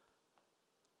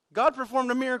 God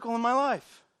performed a miracle in my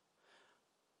life.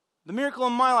 The miracle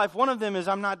in my life, one of them is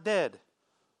I'm not dead.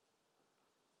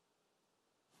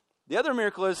 The other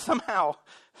miracle is somehow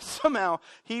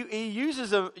he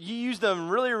used a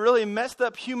really, really messed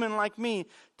up human like me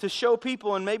to show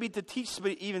people and maybe to teach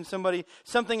somebody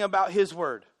something about His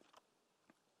Word.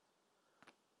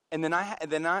 And then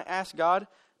I ask God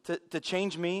to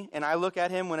change me, and I look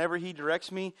at Him whenever He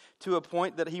directs me to a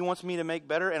point that He wants me to make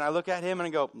better, and I look at Him and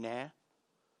I go, nah.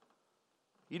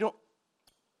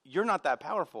 You're not that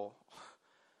powerful.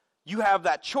 You have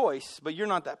that choice, but you're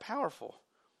not that powerful.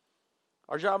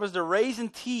 Our job is to raise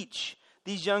and teach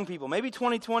these young people. Maybe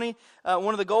 2020,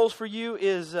 one of the goals for you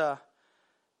is,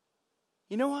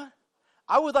 you know what?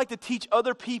 I would like to teach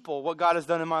other people what God has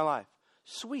done in my life.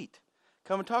 Sweet.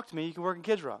 Come and talk to me. You can work in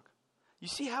Kids Rock. You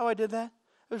see how I did that?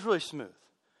 It was really smooth.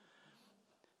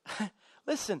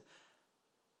 Listen,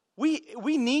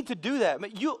 we need to do that.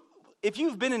 If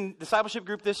you've been in discipleship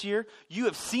group this year, you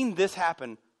have seen this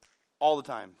happen all the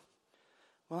time.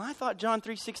 Well, I thought John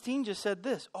 3:16 just said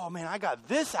this. Oh man, I got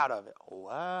this out of it.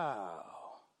 Wow.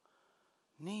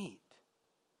 Neat.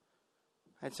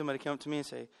 I had somebody come up to me and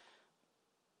say,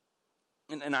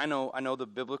 and I know the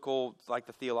biblical, like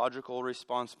the theological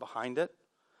response behind it.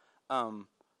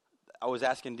 I was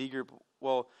asking D group,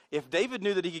 well, if David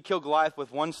knew that he could kill Goliath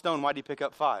with 1 stone, why did he pick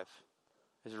up 5?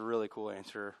 It's a really cool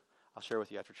answer. I'll share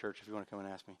with you after church if you want to come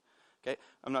and ask me. Okay?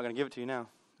 I'm not going to give it to you now.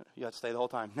 You have to stay the whole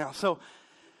time. Now, so,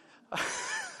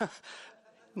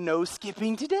 no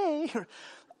skipping today.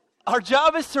 Our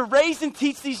job is to raise and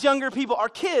teach these younger people, our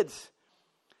kids.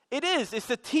 It's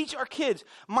to teach our kids.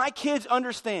 My kids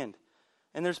understand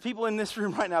And there's people in this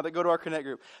room right now that go to our Connect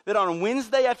group that on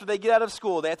Wednesday after they get out of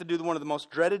school, they have to do one of the most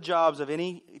dreaded jobs of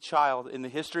any child in the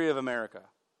history of America.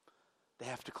 They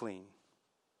have to clean.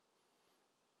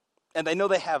 And they know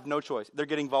they have no choice. They're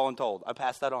getting voluntold. I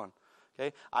passed that on.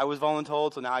 Okay? I was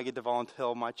voluntold, so now I get to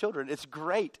voluntold my children. It's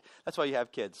great. That's why you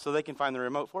have kids, so they can find the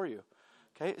remote for you.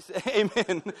 Okay?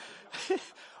 Amen.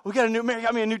 We got Mary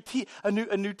got me a new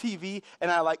TV,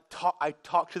 and I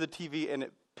talk to the TV, and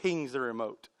it pings the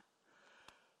remote.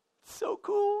 It's so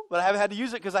cool. But I haven't had to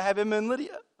use it because I have Emma and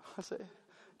Lydia. I say,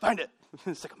 find it.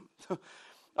 Stick 'em.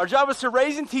 Our job is to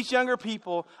raise and teach younger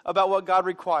people about what God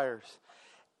requires.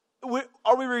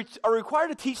 Are we required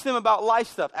to teach them about life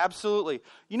stuff? Absolutely.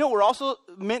 You know, we're also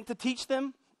meant to teach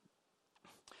them.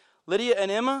 Lydia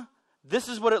and Emma, this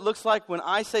is what it looks like when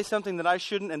I say something that I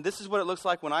shouldn't, and this is what it looks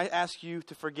like when I ask you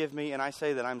to forgive me and I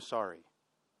say that I'm sorry.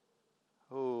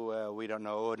 Oh, we don't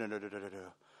know. No.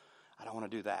 I don't want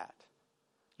to do that.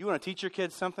 You want to teach your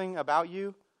kids something about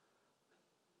you?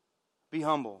 Be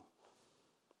humble.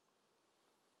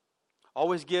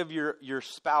 Always give your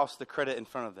spouse the credit in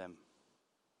front of them.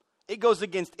 It goes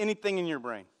against anything in your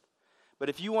brain. But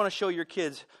if you want to show your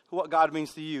kids what God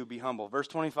means to you, be humble. Verse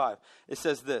 25, it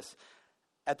says this.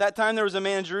 At that time there was a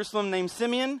man in Jerusalem named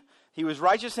Simeon. He was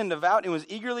righteous and devout and was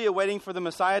eagerly awaiting for the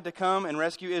Messiah to come and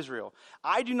rescue Israel.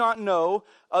 I do not know,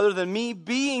 other than me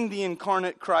being the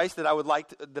incarnate Christ that I would like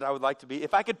to be,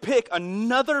 if I could pick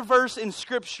another verse in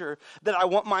Scripture that I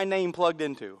want my name plugged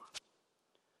into.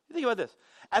 You think about this.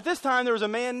 At this time there was a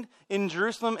man in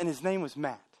Jerusalem and his name was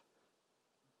Matt.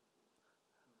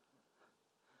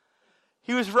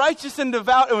 He was righteous and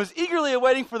devout and was eagerly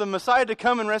awaiting for the Messiah to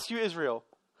come and rescue Israel.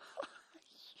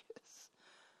 Yes.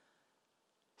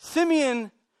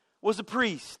 Simeon was a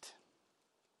priest.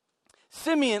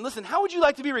 Simeon, listen, how would you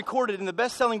like to be recorded in the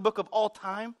best-selling book of all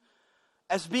time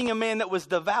as being a man that was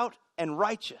devout and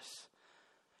righteous?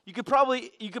 You could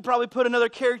probably put another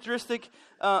characteristic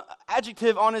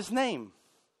adjective on his name.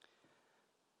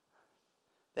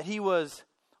 That he was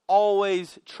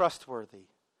always trustworthy.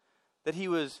 That he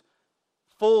was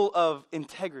full of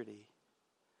integrity.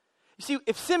 You see,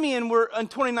 if Simeon were in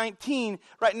 2019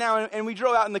 right now and we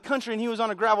drove out in the country and he was on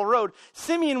a gravel road,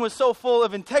 Simeon was so full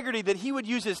of integrity that he would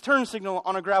use his turn signal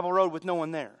on a gravel road with no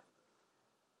one there.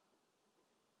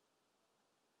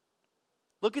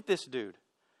 Look at this dude.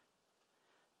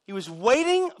 He was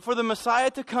waiting for the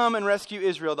Messiah to come and rescue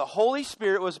Israel. The Holy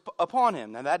Spirit was upon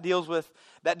him. Now that deals with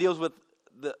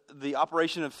the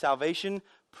operation of salvation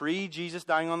pre-Jesus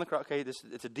dying on the cross. Okay,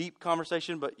 it's a deep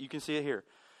conversation, but you can see it here.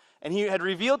 And he had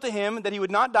revealed to him that he would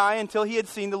not die until he had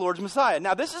seen the Lord's Messiah.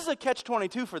 Now, this is a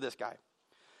catch-22 for this guy.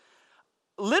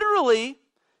 Literally,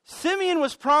 Simeon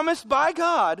was promised by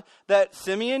God that,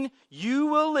 Simeon, you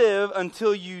will live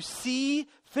until you see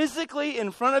physically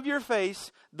in front of your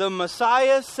face the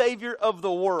Messiah, Savior of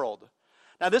the world.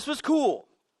 Now, this was cool.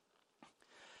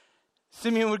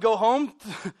 Simeon would go home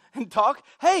and talk.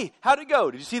 Hey, how'd it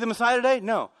go? Did you see the Messiah today?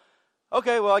 No.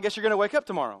 Okay, well, I guess you're going to wake up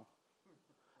tomorrow.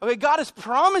 Okay, God has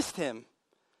promised him.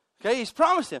 Okay, he's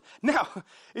promised him. Now,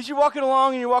 as you're walking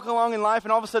along in life,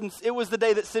 and all of a sudden it was the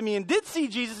day that Simeon did see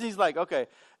Jesus, and he's like, okay,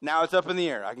 now it's up in the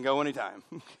air. I can go anytime.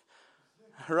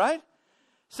 Right?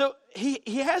 So he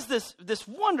has this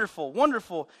wonderful,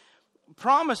 wonderful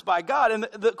promise by God. And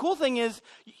the cool thing is,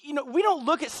 you know, we don't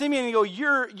look at Simeon and go,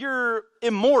 you're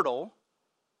immortal.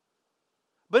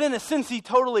 But in a sense, he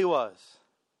totally was.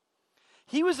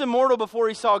 He was immortal before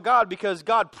he saw God because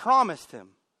God promised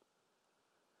him.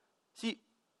 See,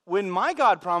 when my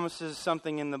God promises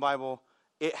something in the Bible,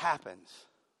 it happens.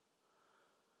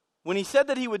 When he said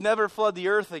that he would never flood the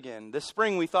earth again, this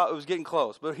spring we thought it was getting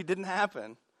close, but it didn't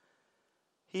happen.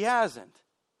 He hasn't.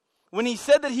 When he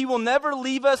said that he will never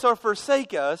leave us or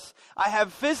forsake us, I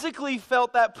have physically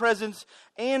felt that presence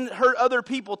and heard other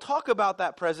people talk about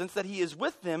that presence, that he is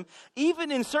with them,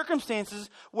 even in circumstances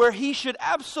where he should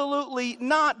absolutely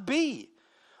not be.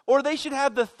 Or they should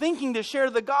have the thinking to share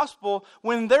the gospel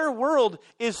when their world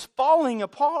is falling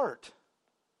apart.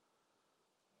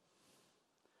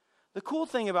 The cool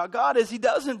thing about God is he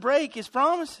doesn't break his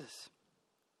promises.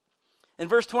 In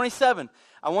verse 27,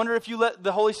 I wonder if you let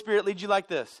the Holy Spirit lead you like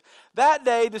this. That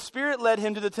day, the Spirit led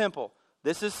him to the temple.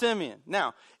 This is Simeon.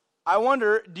 Now, I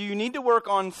wonder, do you need to work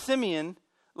on Simeon,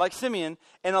 like Simeon,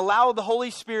 and allow the Holy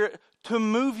Spirit to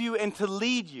move you and to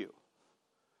lead you?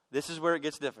 This is where it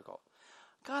gets difficult.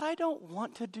 God, I don't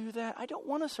want to do that. I don't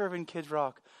want to serve in Kids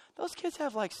Rock. Those kids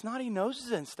have like snotty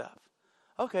noses and stuff.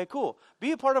 Okay, cool.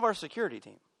 Be a part of our security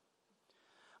team.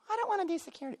 I don't want to do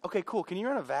security. Okay, cool. Can you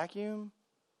run a vacuum?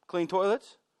 Clean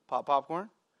toilets? Pop popcorn?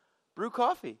 Brew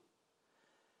coffee?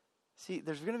 See,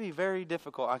 there's going to be very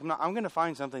difficult. I'm going to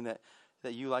find something that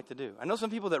you like to do. I know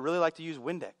some people that really like to use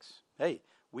Windex. Hey,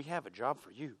 we have a job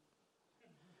for you.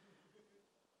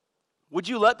 Would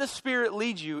you let the Spirit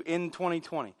lead you in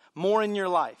 2020, more in your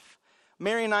life?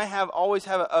 Mary and I always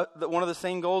have one of the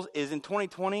same goals is in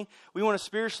 2020, we want to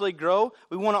spiritually grow.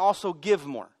 We want to also give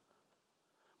more.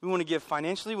 We want to give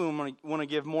financially. We want to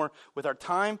give more with our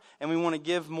time, and we want to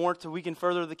give more so we can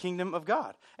further the kingdom of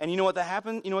God. And you know what that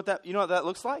happens? You know what that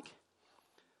looks like?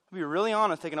 I'll be really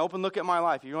honest. Take an open look at my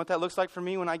life. You know what that looks like for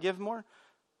me when I give more?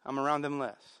 I'm around them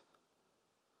less.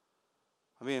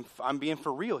 I'm being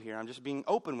for real here. I'm just being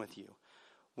open with you.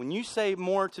 When you say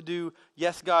more to do,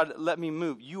 yes, God, let me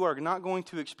move, you are not going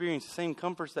to experience the same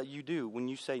comforts that you do when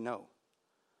you say no.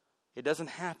 It doesn't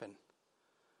happen.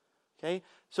 Okay?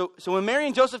 So when Mary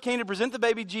and Joseph came to present the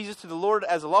baby Jesus to the Lord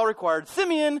as the law required,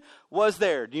 Simeon was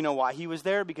there. Do you know why he was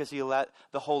there? Because he let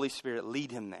the Holy Spirit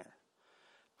lead him there.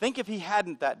 Think if he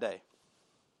hadn't that day.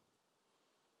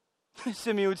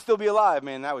 Simeon would still be alive.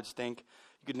 Man, that would stink.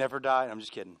 You could never die. I'm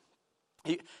just kidding.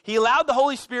 He allowed the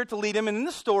Holy Spirit to lead him. And in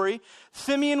the story,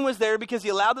 Simeon was there because he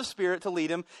allowed the Spirit to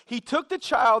lead him. He took the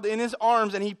child in his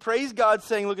arms and he praised God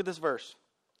saying, look at this verse.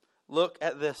 Look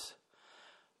at this.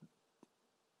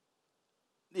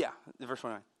 Yeah, verse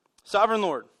 29. Sovereign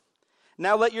Lord,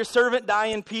 now let your servant die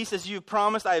in peace as you have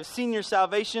promised. I have seen your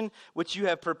salvation, which you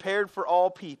have prepared for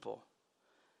all people.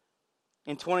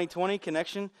 In 2020,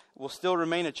 Connection will still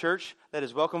remain a church that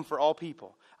is welcome for all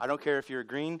people. I don't care if you're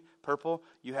green, purple,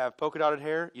 you have polka dotted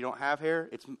hair, you don't have hair,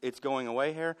 it's going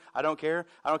away hair. I don't care.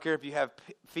 I don't care if you have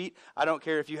feet. I don't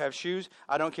care if you have shoes.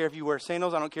 I don't care if you wear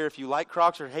sandals. I don't care if you like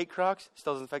Crocs or hate Crocs. It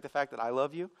still doesn't affect the fact that I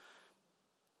love you.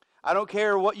 I don't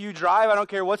care what you drive. I don't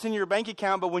care what's in your bank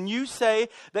account. But when you say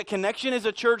that Connection is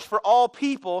a church for all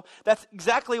people, that's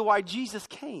exactly why Jesus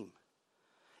came.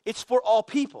 It's for all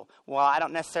people. Well, I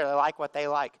don't necessarily like what they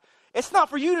like. It's not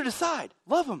for you to decide.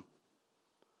 Love them.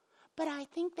 But I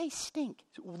think they stink.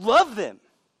 Love them.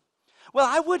 Well,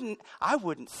 I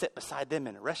wouldn't sit beside them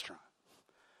in a restaurant.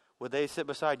 Would they sit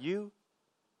beside you?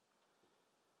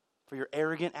 For your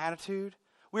arrogant attitude?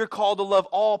 We are called to love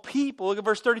all people. Look at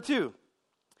verse 32.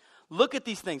 Look at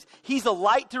these things. He's a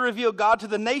light to reveal God to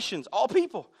the nations, all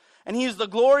people. And he is the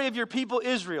glory of your people,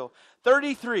 Israel.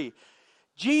 33.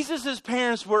 Jesus'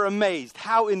 parents were amazed.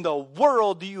 How in the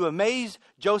world do you amaze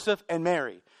Joseph and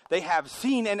Mary? They have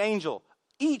seen an angel,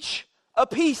 each a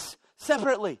piece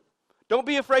separately. Don't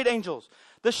be afraid, angels.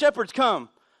 The shepherds come.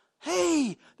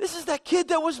 Hey, this is that kid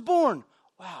that was born.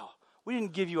 Wow, we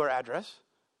didn't give you our address.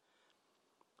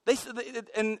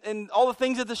 And all the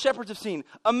things that the shepherds have seen.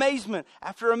 Amazement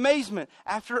after amazement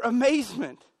after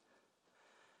amazement.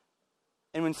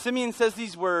 And when Simeon says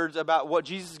these words about what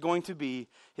Jesus is going to be,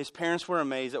 his parents were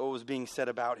amazed at what was being said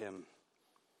about him.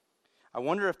 I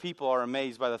wonder if people are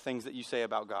amazed by the things that you say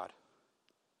about God.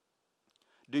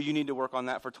 Do you need to work on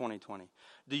that for 2020?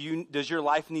 Does your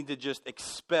life need to just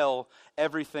expel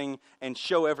everything and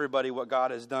show everybody what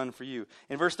God has done for you?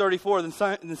 In verse 34,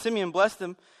 then Simeon blessed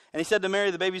him, and he said to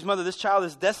Mary, the baby's mother, this child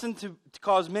is destined to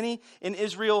cause many in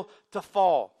Israel to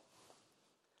fall.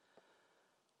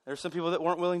 There are some people that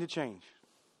weren't willing to change.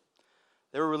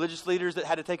 There were religious leaders that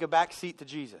had to take a back seat to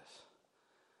Jesus.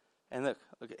 And look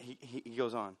he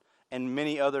goes on. And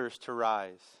many others to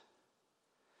rise.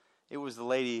 It was the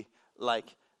lady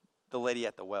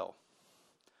at the well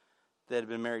that had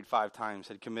been married 5 times,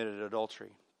 had committed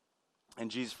adultery.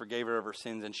 And Jesus forgave her of her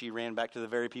sins, and she ran back to the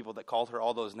very people that called her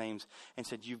all those names and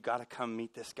said, you've got to come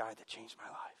meet this guy that changed my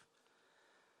life.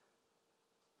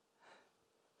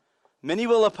 Many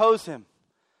will oppose him.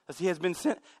 As he has been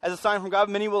sent as a sign from God,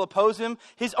 many will oppose him.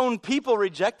 His own people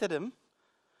rejected him.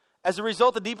 As a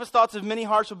result, the deepest thoughts of many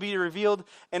hearts will be revealed,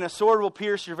 and a sword will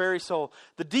pierce your very soul.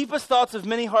 The deepest thoughts of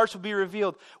many hearts will be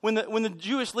revealed. When the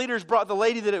Jewish leaders brought the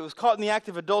lady that it was caught in the act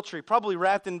of adultery, probably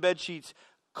wrapped in bed sheets,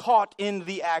 caught in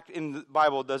the act in the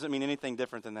Bible doesn't mean anything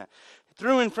different than that.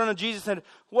 Threw in front of Jesus and said,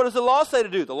 what does the law say to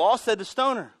do? The law said to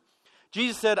stone her.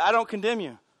 Jesus said, I don't condemn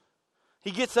you.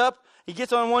 He gets up, he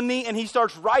gets on one knee, and he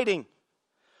starts writing.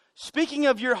 Speaking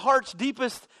of your heart's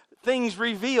deepest things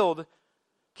revealed,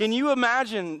 can you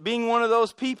imagine being one of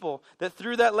those people that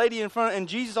threw that lady in front, and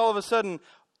Jesus all of a sudden,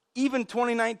 even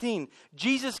 2019,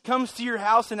 Jesus comes to your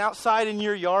house and outside in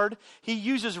your yard, he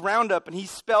uses Roundup and he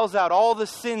spells out all the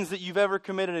sins that you've ever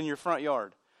committed in your front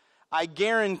yard. I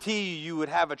guarantee you would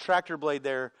have a tractor blade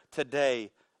there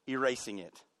today erasing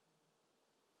it.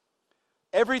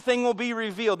 Everything will be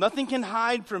revealed. Nothing can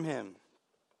hide from him.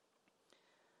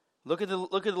 Look at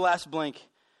the last blank.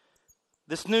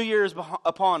 This new year is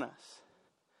upon us.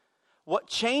 What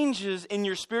changes in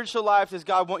your spiritual life does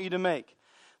God want you to make?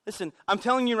 Listen, I'm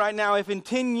telling you right now, if in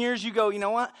 10 years you go, you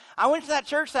know what? I went to that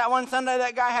church that one Sunday,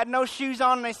 that guy had no shoes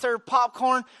on and they served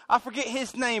popcorn. I forget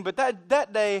his name, but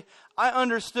that day I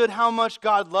understood how much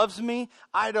God loves me.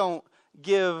 I don't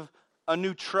give a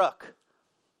new truck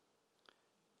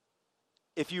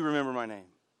if you remember my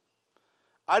name.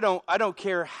 I don't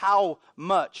care how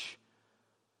much.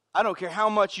 I don't care how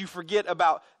much you forget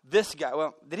about this guy.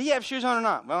 Well, did he have shoes on or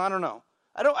not? Well, I don't know.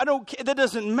 I don't care. That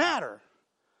doesn't matter.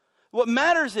 What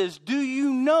matters is, do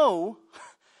you know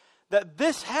that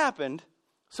this happened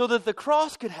so that the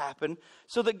cross could happen,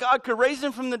 so that God could raise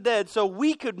him from the dead, so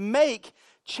we could make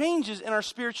changes in our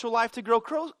spiritual life to grow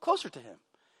closer to him?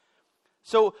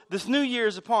 So this new year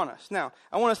is upon us. Now,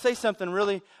 I want to say something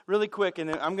really, really quick, and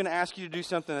then I'm going to ask you to do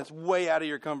something that's way out of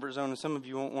your comfort zone, and some of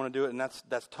you won't want to do it, and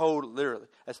that's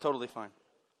totally fine.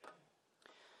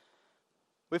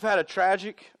 We've had a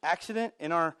tragic accident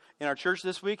in our church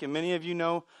this week, and many of you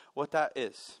know what that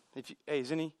is. Hey,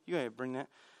 Zinni, you gotta bring that.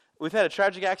 We've had a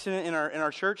tragic accident in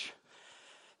our church.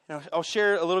 And I'll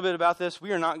share a little bit about this.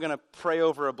 We are not going to pray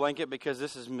over a blanket because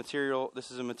this is material.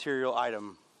 This is a material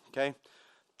item. Okay,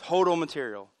 total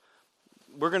material.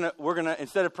 We're gonna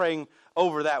instead of praying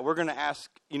over that, we're gonna ask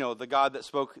the God that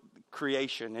spoke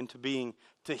creation into being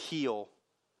to heal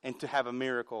and to have a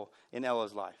miracle in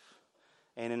Ella's life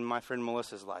and in my friend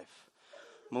Melissa's life.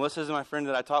 Melissa is my friend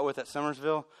that I taught with at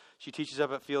Summersville. She teaches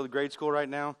up at Field Grade School right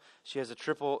now. She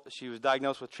was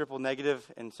diagnosed with triple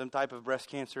negative and some type of breast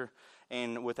cancer,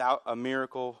 and without a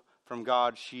miracle from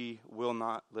God, she will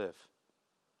not live.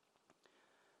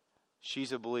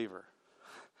 She's a believer.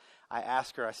 I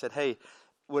asked her, I said, hey,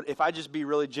 if I just be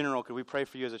really general, could we pray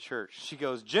for you as a church? She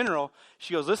goes, general?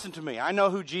 She goes, listen to me. I know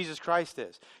who Jesus Christ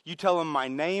is. You tell him my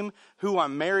name, who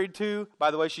I'm married to.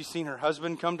 By the way, she's seen her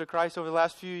husband come to Christ over the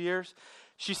last few years.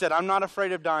 She said, I'm not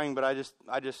afraid of dying, but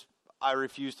I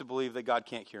refuse to believe that God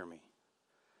can't cure me.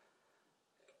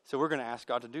 So we're going to ask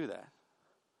God to do that.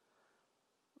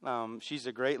 She's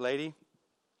a great lady.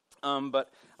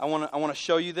 But I want to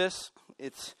show you this.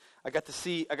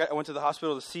 I went to the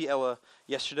hospital to see Ella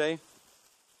yesterday,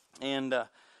 and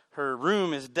her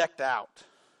room is decked out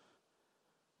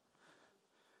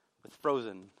with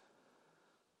Frozen.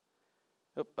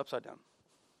 Upside down.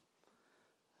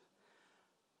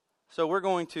 So we're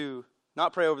going to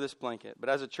not pray over this blanket, but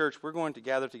as a church, we're going to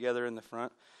gather together in the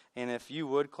front. And if you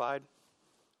would, Clyde,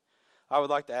 I would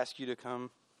like to ask you to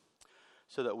come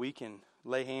so that we can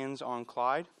lay hands on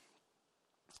Clyde.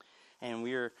 And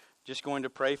we are just going to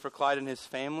pray for Clyde and his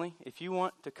family. If you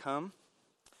want to come,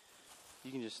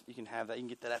 you can have that. You can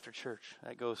get that after church.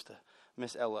 That goes to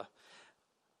Miss Ella.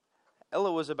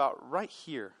 Ella was about right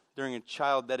here during a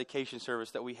child dedication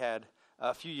service that we had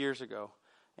a few years ago.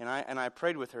 And I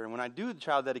prayed with her. And when I do the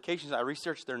child dedications, I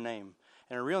research their name.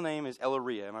 And her real name is Ella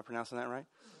Ria. Am I pronouncing that right?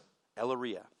 Ella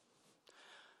Ria.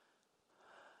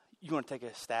 You want to take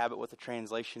a stab at what the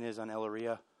translation is on Ella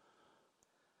Ria?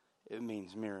 It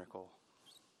means miracle.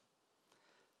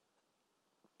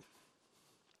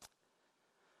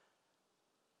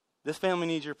 This family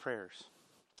needs your prayers.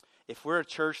 If we're a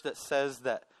church that says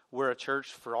that we're a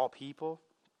church for all people,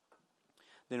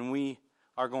 then we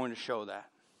are going to show that.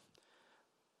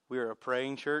 We are a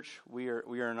praying church. We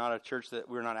are not a church that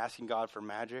we're not asking God for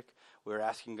magic. We're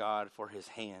asking God for his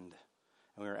hand.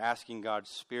 And we're asking God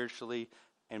spiritually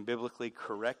and biblically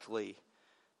correctly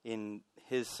in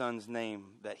his son's name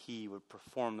that he would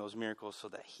perform those miracles so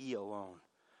that he alone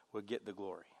would get the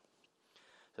glory.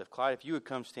 So Clyde, if you would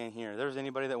come stand here. If there's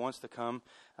anybody that wants to come,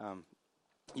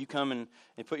 you come and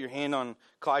put your hand on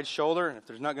Clyde's shoulder. And if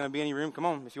there's not going to be any room, come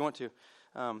on if you want to.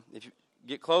 If you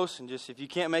get close and just if you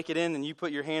can't make it in, then you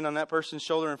put your hand on that person's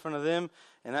shoulder in front of them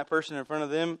and that person in front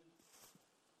of them.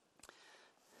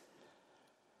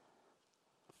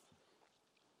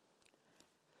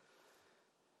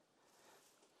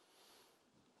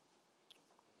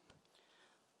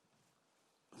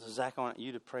 So Zach, I want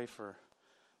you to pray for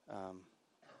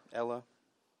Ella.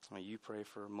 You pray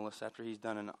for Melissa after he's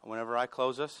done. And whenever I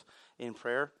close us in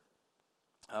prayer,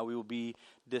 we will be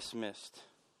dismissed.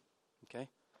 Okay?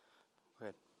 Go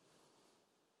ahead.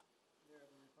 Dear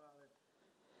Heavenly Father,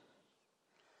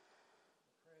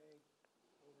 pray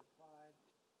over Clyde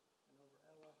and over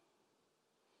Ella.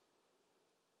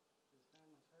 His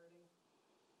family's hurting,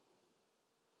 but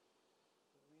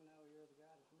we know you're the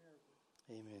God of miracles.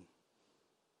 Amen.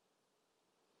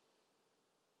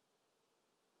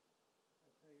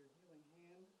 I pray your healing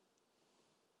hand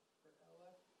for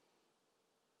Ella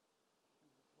and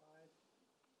for Clyde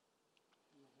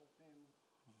and the whole family.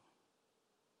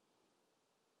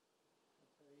 I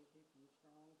pray you keep them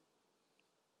strong.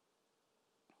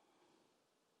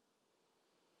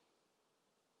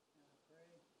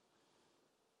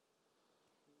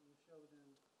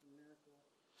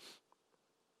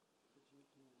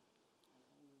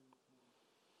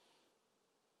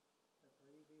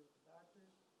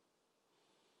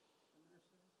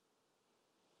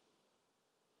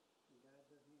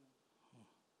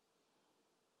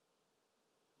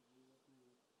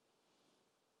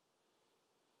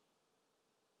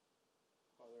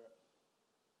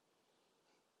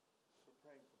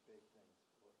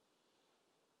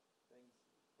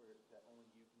 that only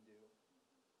you can do.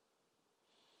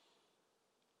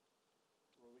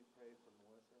 Lord, we pray for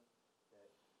Melissa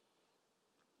that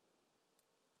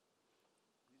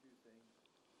you do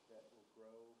things that will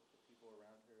grow the people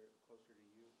around her closer to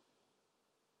you,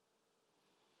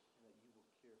 and that you will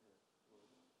cure her, Lord.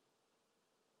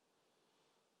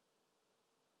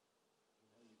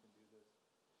 You know you can do this.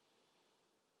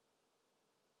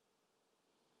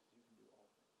 You can do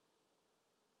all things.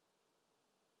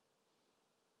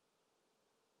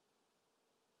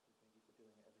 We thank you for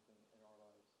doing everything in our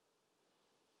lives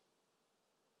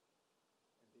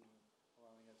and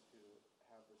allowing us to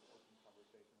have this open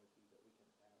conversation with you that we can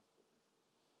ask what we see.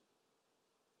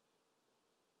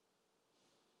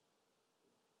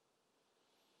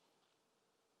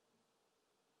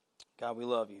 God, we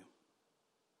love you.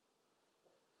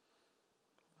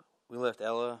 We lift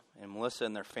Ella and Melissa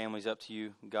and their families up to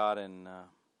you, God, and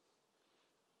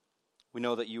we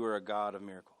know that you are a God of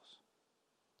miracles.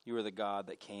 You are the God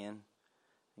that can.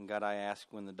 And God, I ask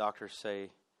when the doctors say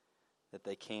that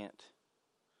they can't,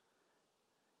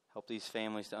 help these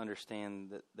families to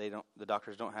understand that the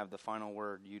doctors don't have the final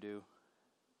word, you do.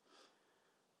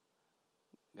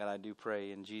 God, I do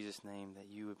pray in Jesus' name that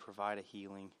you would provide a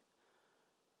healing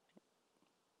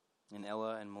in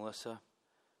Ella and Melissa.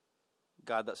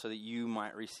 God, that so that you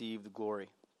might receive the glory.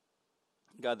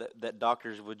 God, that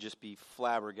doctors would just be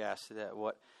flabbergasted at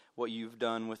what you've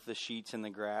done with the sheets and the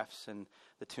grafts and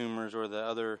the tumors or the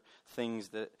other things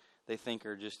that they think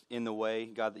are just in the way.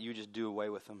 God, that you just do away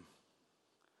with them.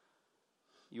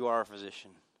 You are a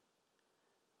physician.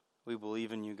 We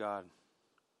believe in you, God.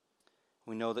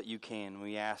 We know that you can.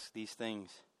 We ask these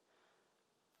things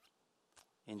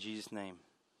in Jesus' name.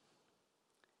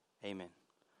 Amen.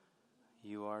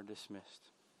 You are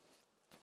dismissed.